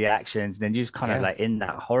feeds the actions, and then you're just kind of yeah, like in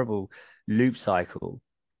that horrible loop cycle.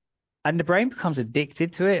 And the brain becomes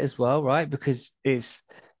addicted to it as well, right? Because it's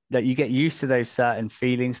that you get used to those certain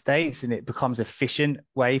feeling states and it becomes a efficient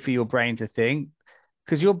way for your brain to think.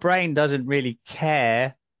 Because your brain doesn't really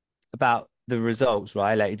care about the results,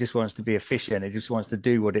 right? Like it just wants to be efficient. It just wants to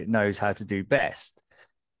do what it knows how to do best.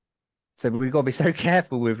 So we've got to be so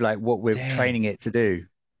careful with like what we're dang. training it to do.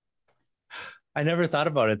 I never thought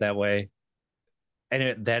about it that way.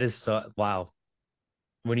 And that is so wow.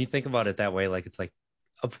 When you think about it that way, like it's like,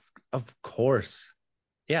 of of course,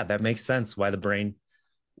 yeah, that makes sense why the brain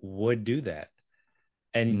would do that.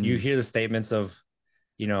 And you Mm. hear the statements of,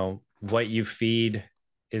 what you feed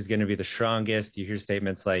is going to be the strongest. You hear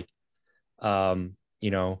statements like, um, you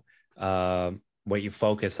know, what you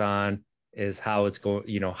focus on is how it's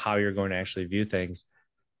going, how you're going to actually view things.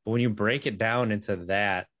 But when you break it down into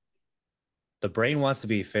that, the brain wants to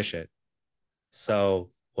be efficient. So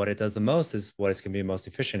what it does the most is what it's going to be most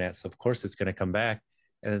efficient at. So of course it's going to come back.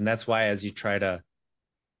 And then that's why as you try to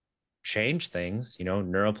change things,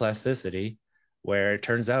 neuroplasticity, where it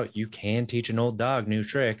turns out you can teach an old dog new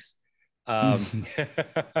tricks. Um,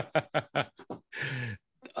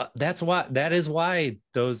 that is why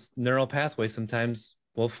those neural pathways sometimes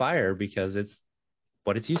will fire because it's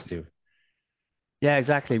what it's used to. Yeah,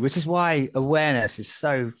 exactly. Which is why awareness is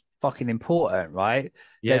so fucking important, right?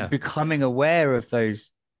 That Yeah. becoming aware of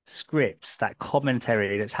those scripts, that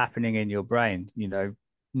commentary that's happening in your brain,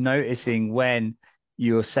 noticing when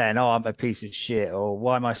you're saying, "Oh, I'm a piece of shit," or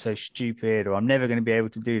 "Why am I so stupid?" or "I'm never going to be able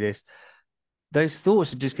to do this." Those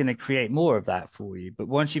thoughts are just going to create more of that for you. But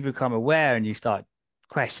once you become aware and you start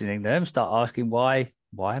questioning them, start asking why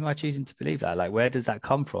am I choosing to believe that? Like, where does that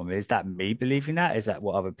come from? Is that me believing that? Is that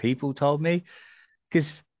what other people told me?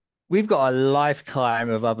 Because we've got a lifetime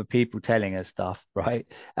of other people telling us stuff, right?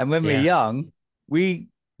 And when we're Yeah. young, we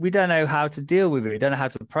we don't know how to deal with it. We don't know how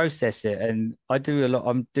to process it. And I do a lot.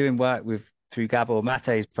 I'm doing work with through Gabor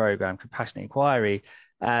Mate's program, Compassionate Inquiry,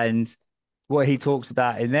 and what he talks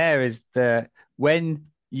about in there is that when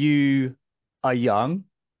you are young,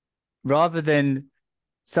 rather than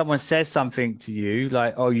someone says something to you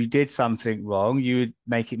like, "Oh, you did something wrong," you would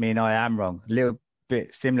make it mean I am wrong. A little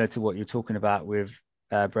bit similar to what you're talking about with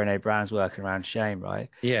Brené Brown's work around shame, right?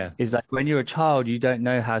 Yeah. Is like when you're a child, you don't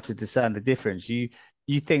know how to discern the difference. You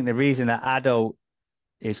think the reason that adult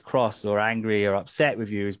is cross or angry or upset with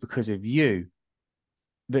you is because of you,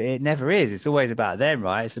 but it never is. It's always about them,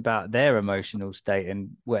 right? It's about their emotional state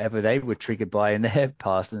and whatever they were triggered by in their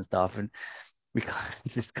past and stuff. And we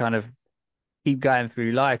just kind of keep going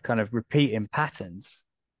through life, kind of repeating patterns.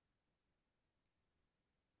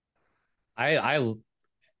 I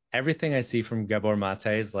everything I see from Gabor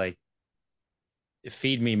Mate is like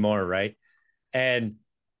feed me more, right? And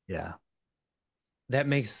Yeah. that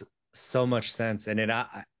makes so much sense. And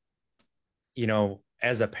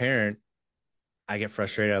as a parent, I get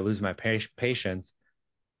frustrated. I lose my patience.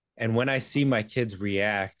 And when I see my kids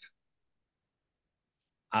react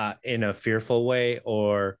in a fearful way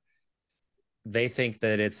or they think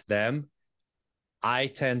that it's them, I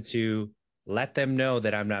tend to let them know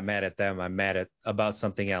that I'm not mad at them. I'm mad at about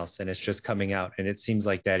something else, and it's just coming out. And it seems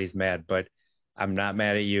like Daddy's mad, but I'm not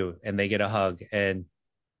mad at you. And they get a hug, and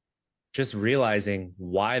just realizing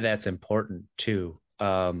why that's important too,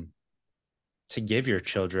 to give your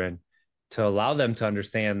children, to allow them to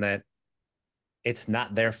understand that it's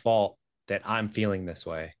not their fault that I'm feeling this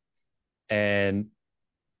way. And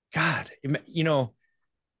God,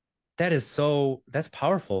 that's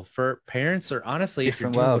powerful for parents or honestly, if you're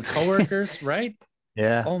Different dealing world. with coworkers, right?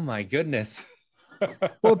 Yeah. Oh my goodness.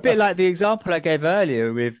 Well, a bit like the example I gave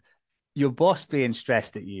earlier with your boss being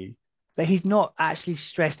stressed at you. But he's not actually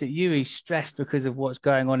stressed at you. He's stressed because of what's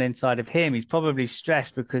going on inside of him. He's probably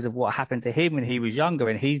stressed because of what happened to him when he was younger,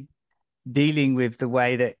 and he's dealing with the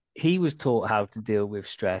way that he was taught how to deal with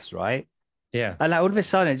stress, right? Yeah. And like all of a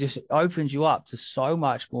sudden, it just opens you up to so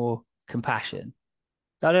much more compassion.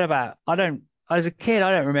 I don't, as a kid,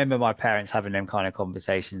 I don't remember my parents having them kind of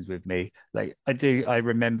conversations with me. Like I do, I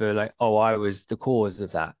remember like, oh, I was the cause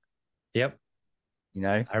of that, Yep. you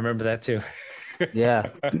know? I remember that too. Yeah.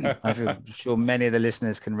 I'm sure many of the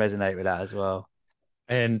listeners can resonate with that as well.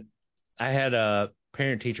 And I had a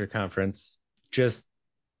parent teacher conference, just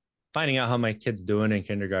finding out how my kid's doing in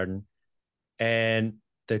kindergarten. And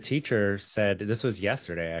the teacher said, this was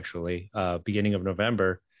yesterday, actually, beginning of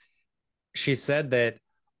November. She said that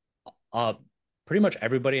uh, pretty much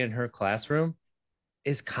everybody in her classroom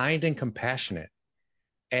is kind and compassionate.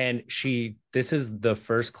 And this is the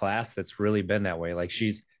first class that's really been that way. Like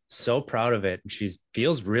she's so proud of it. And she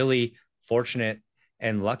feels really fortunate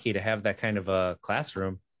and lucky to have that kind of a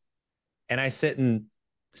classroom. And I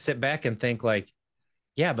sit back and think like,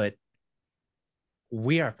 yeah, but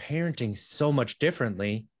we are parenting so much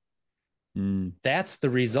differently. Mm, That's the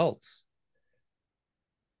results.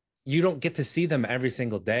 You don't get to see them every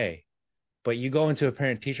single day, but you go into a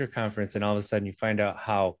parent teacher conference and all of a sudden you find out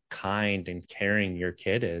how kind and caring your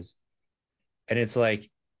kid is. And it's like,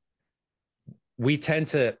 we tend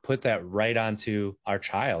to put that right onto our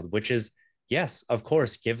child, which is, yes, of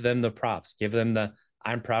course, give them the props, give them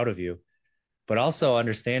I'm proud of you, but also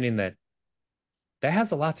understanding that that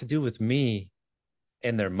has a lot to do with me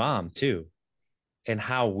and their mom too, and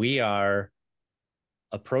how we are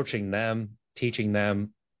approaching them, teaching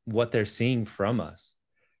them what they're seeing from us.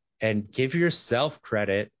 And give yourself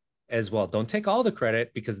credit as well. Don't take all the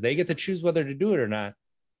credit because they get to choose whether to do it or not,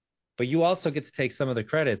 but you also get to take some of the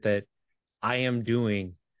credit that I am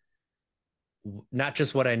doing not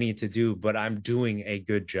just what I need to do, but I'm doing a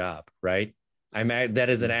good job, right? That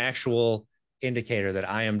is an mm, actual indicator that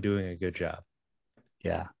I am doing a good job.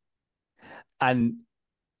 yeah. And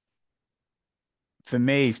for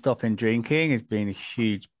me, stopping drinking has been a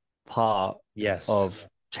huge part Yes. of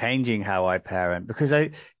changing how I parent because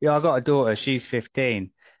I got a daughter, she's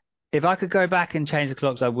 15. If I could go back and change the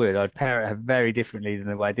clocks, I would. I'd parent her very differently than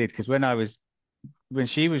the way I did because when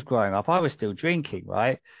she was growing up, I was still drinking,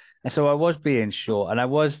 right? And so I was being short and I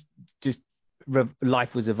was just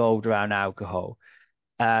life was evolved around alcohol.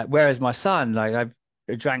 Whereas my son, like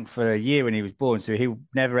I drank for a year when he was born, so he'll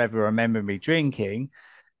never ever remember me drinking.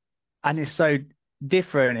 And it's so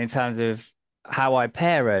different in terms of how I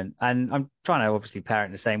parent. And I'm trying to obviously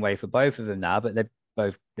parent the same way for both of them now, but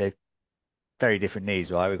they're very different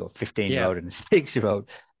needs, right? We've got a 15-year-old Yeah. and a 6-year-old.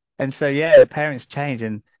 And so yeah, the parents change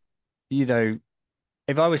and you know,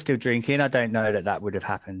 if I was still drinking, I don't know that that would have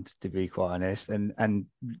happened, to be quite honest. And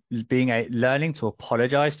learning to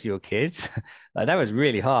apologize to your kids, like that was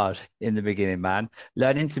really hard in the beginning, man.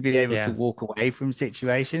 Learning to be able to Yeah. walk away from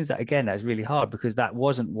situations, that again, that's really hard because that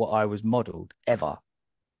wasn't what I was modeled ever.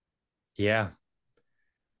 Yeah.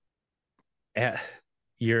 Eh,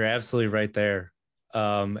 You're absolutely right there.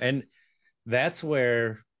 And that's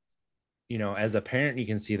where, as a parent, you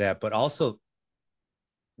can see that, but also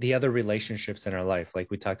the other relationships in our life. Like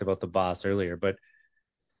we talked about the boss earlier, but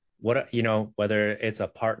whether it's a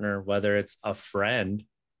partner, whether it's a friend,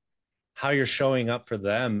 how you're showing up for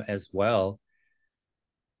them as well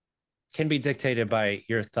can be dictated by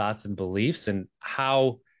your thoughts and beliefs and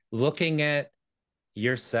how looking at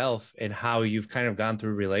yourself and how you've kind of gone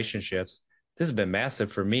through relationships. This has been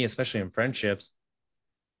massive for me, especially in friendships.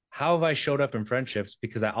 How have I showed up in friendships?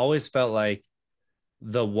 Because I always felt like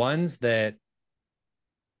the ones that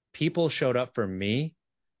people showed up for me,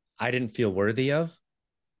 I didn't feel worthy of.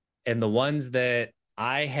 And the ones that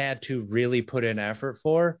I had to really put in effort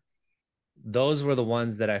for, those were the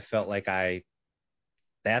ones that I felt like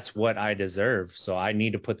that's what I deserve. So I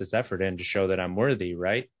need to put this effort in to show that I'm worthy,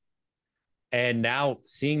 right? And now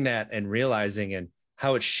seeing that and realizing and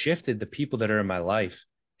how it shifted the people that are in my life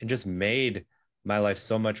and just made my life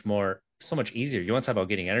so much easier. You want to talk about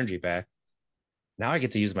getting energy back? Now I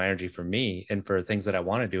get to use my energy for me and for things that I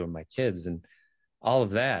want to do with my kids and all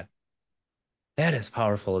of that. That is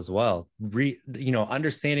powerful as well.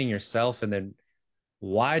 Understanding yourself and then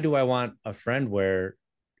why do I want a friend where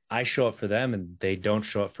I show up for them and they don't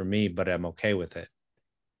show up for me, but I'm okay with it.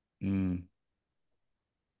 Mm,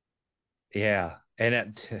 Yeah. yeah,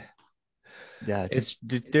 just It's,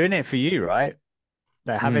 just doing it for you, right?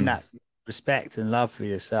 Like having mm, that respect and love for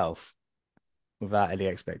yourself without any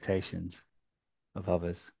expectations of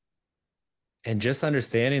others. and just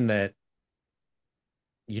understanding that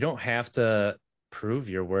you don't have to prove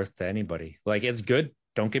your worth to anybody. Like it's good.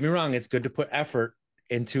 Don't get me wrong. It's good to put effort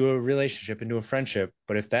into a relationship, into a friendship.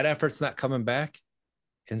 But if that effort's not coming back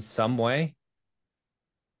in some way,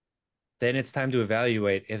 then it's time to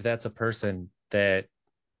evaluate if that's a person that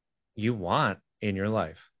you want in your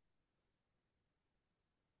life.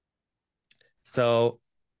 So,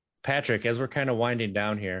 Patrick, as we're kind of winding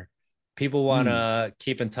down here, people want Mm. to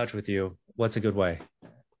keep in touch with you. What's a good way?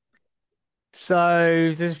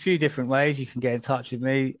 So there's a few different ways you can get in touch with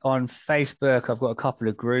me. On Facebook, I've got a couple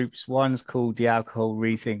of groups. One's called the Alcohol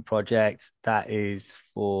Rethink Project. That is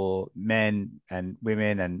for men and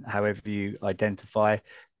women and however you identify.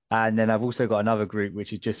 And then I've also got another group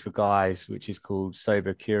which is just for guys, which is called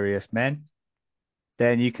Sober Curious Men.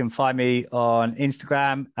 Then you can find me on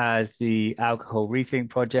Instagram as the Alcohol Rethink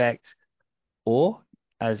Project, or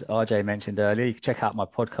as RJ mentioned earlier, you can check out my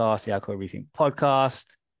podcast, the Alcohol Rethink Podcast,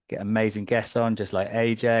 get amazing guests on, just like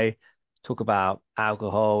AJ, talk about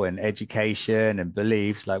alcohol and education and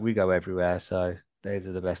beliefs. Like we go everywhere. So those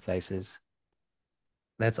are the best places.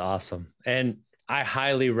 That's awesome. And I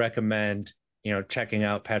highly recommend, checking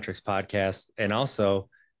out Patrick's podcast and also,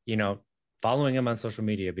 you know, following him on social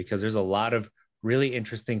media because there's a lot of really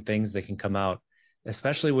interesting things that can come out,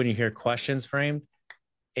 especially when you hear questions framed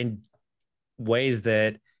in ways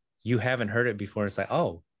that you haven't heard it before. It's like,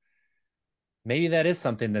 oh, maybe that is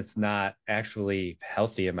something that's not actually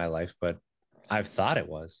healthy in my life, but I've thought it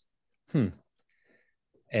was. Hmm.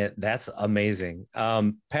 And that's amazing.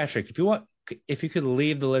 Patrick, if you could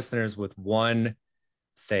leave the listeners with one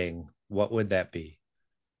thing, what would that be?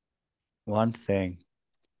 One thing.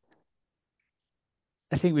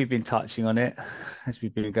 I think we've been touching on it as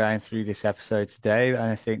we've been going through this episode today. And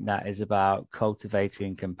I think that is about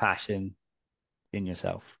cultivating compassion in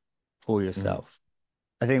yourself, for Mm. yourself.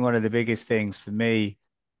 I think one of the biggest things for me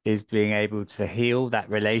is being able to heal that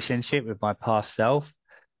relationship with my past self,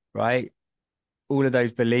 right? All of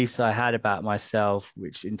those beliefs I had about myself,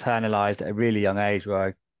 which internalized at a really young age where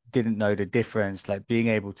I didn't know the difference, like being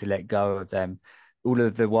able to let go of them. All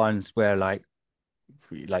of the ones where like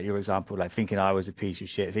your example, like thinking I was a piece of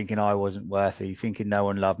shit, thinking I wasn't worthy, thinking no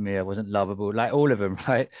one loved me, I wasn't lovable, like all of them,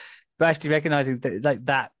 right? But actually recognizing that like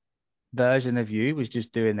that version of you was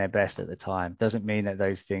just doing their best at the time. Doesn't mean that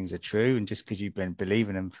those things are true. And just because you've been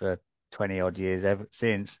believing them for 20 odd years ever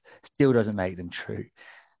since, still doesn't make them true.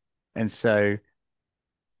 And so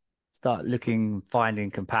start looking,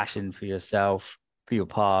 finding compassion for yourself, for your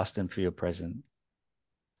past, and for your present,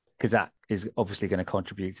 because that is obviously going to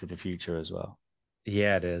contribute to the future as well.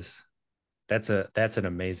 Yeah, it is. That's an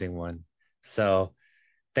amazing one. So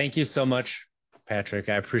thank you so much, Patrick.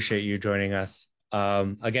 I appreciate you joining us.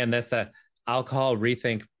 Again, that's the Alcohol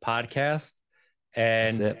Rethink podcast. That's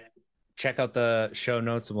And it. check out the show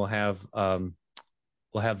notes and we'll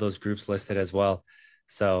have those groups listed as well.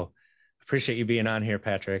 So appreciate you being on here,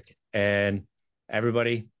 Patrick. And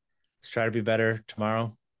everybody, let's try to be better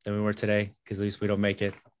tomorrow than we were today, because at least we don't make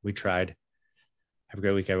it. We tried. Have a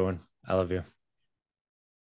great week, everyone. I love you.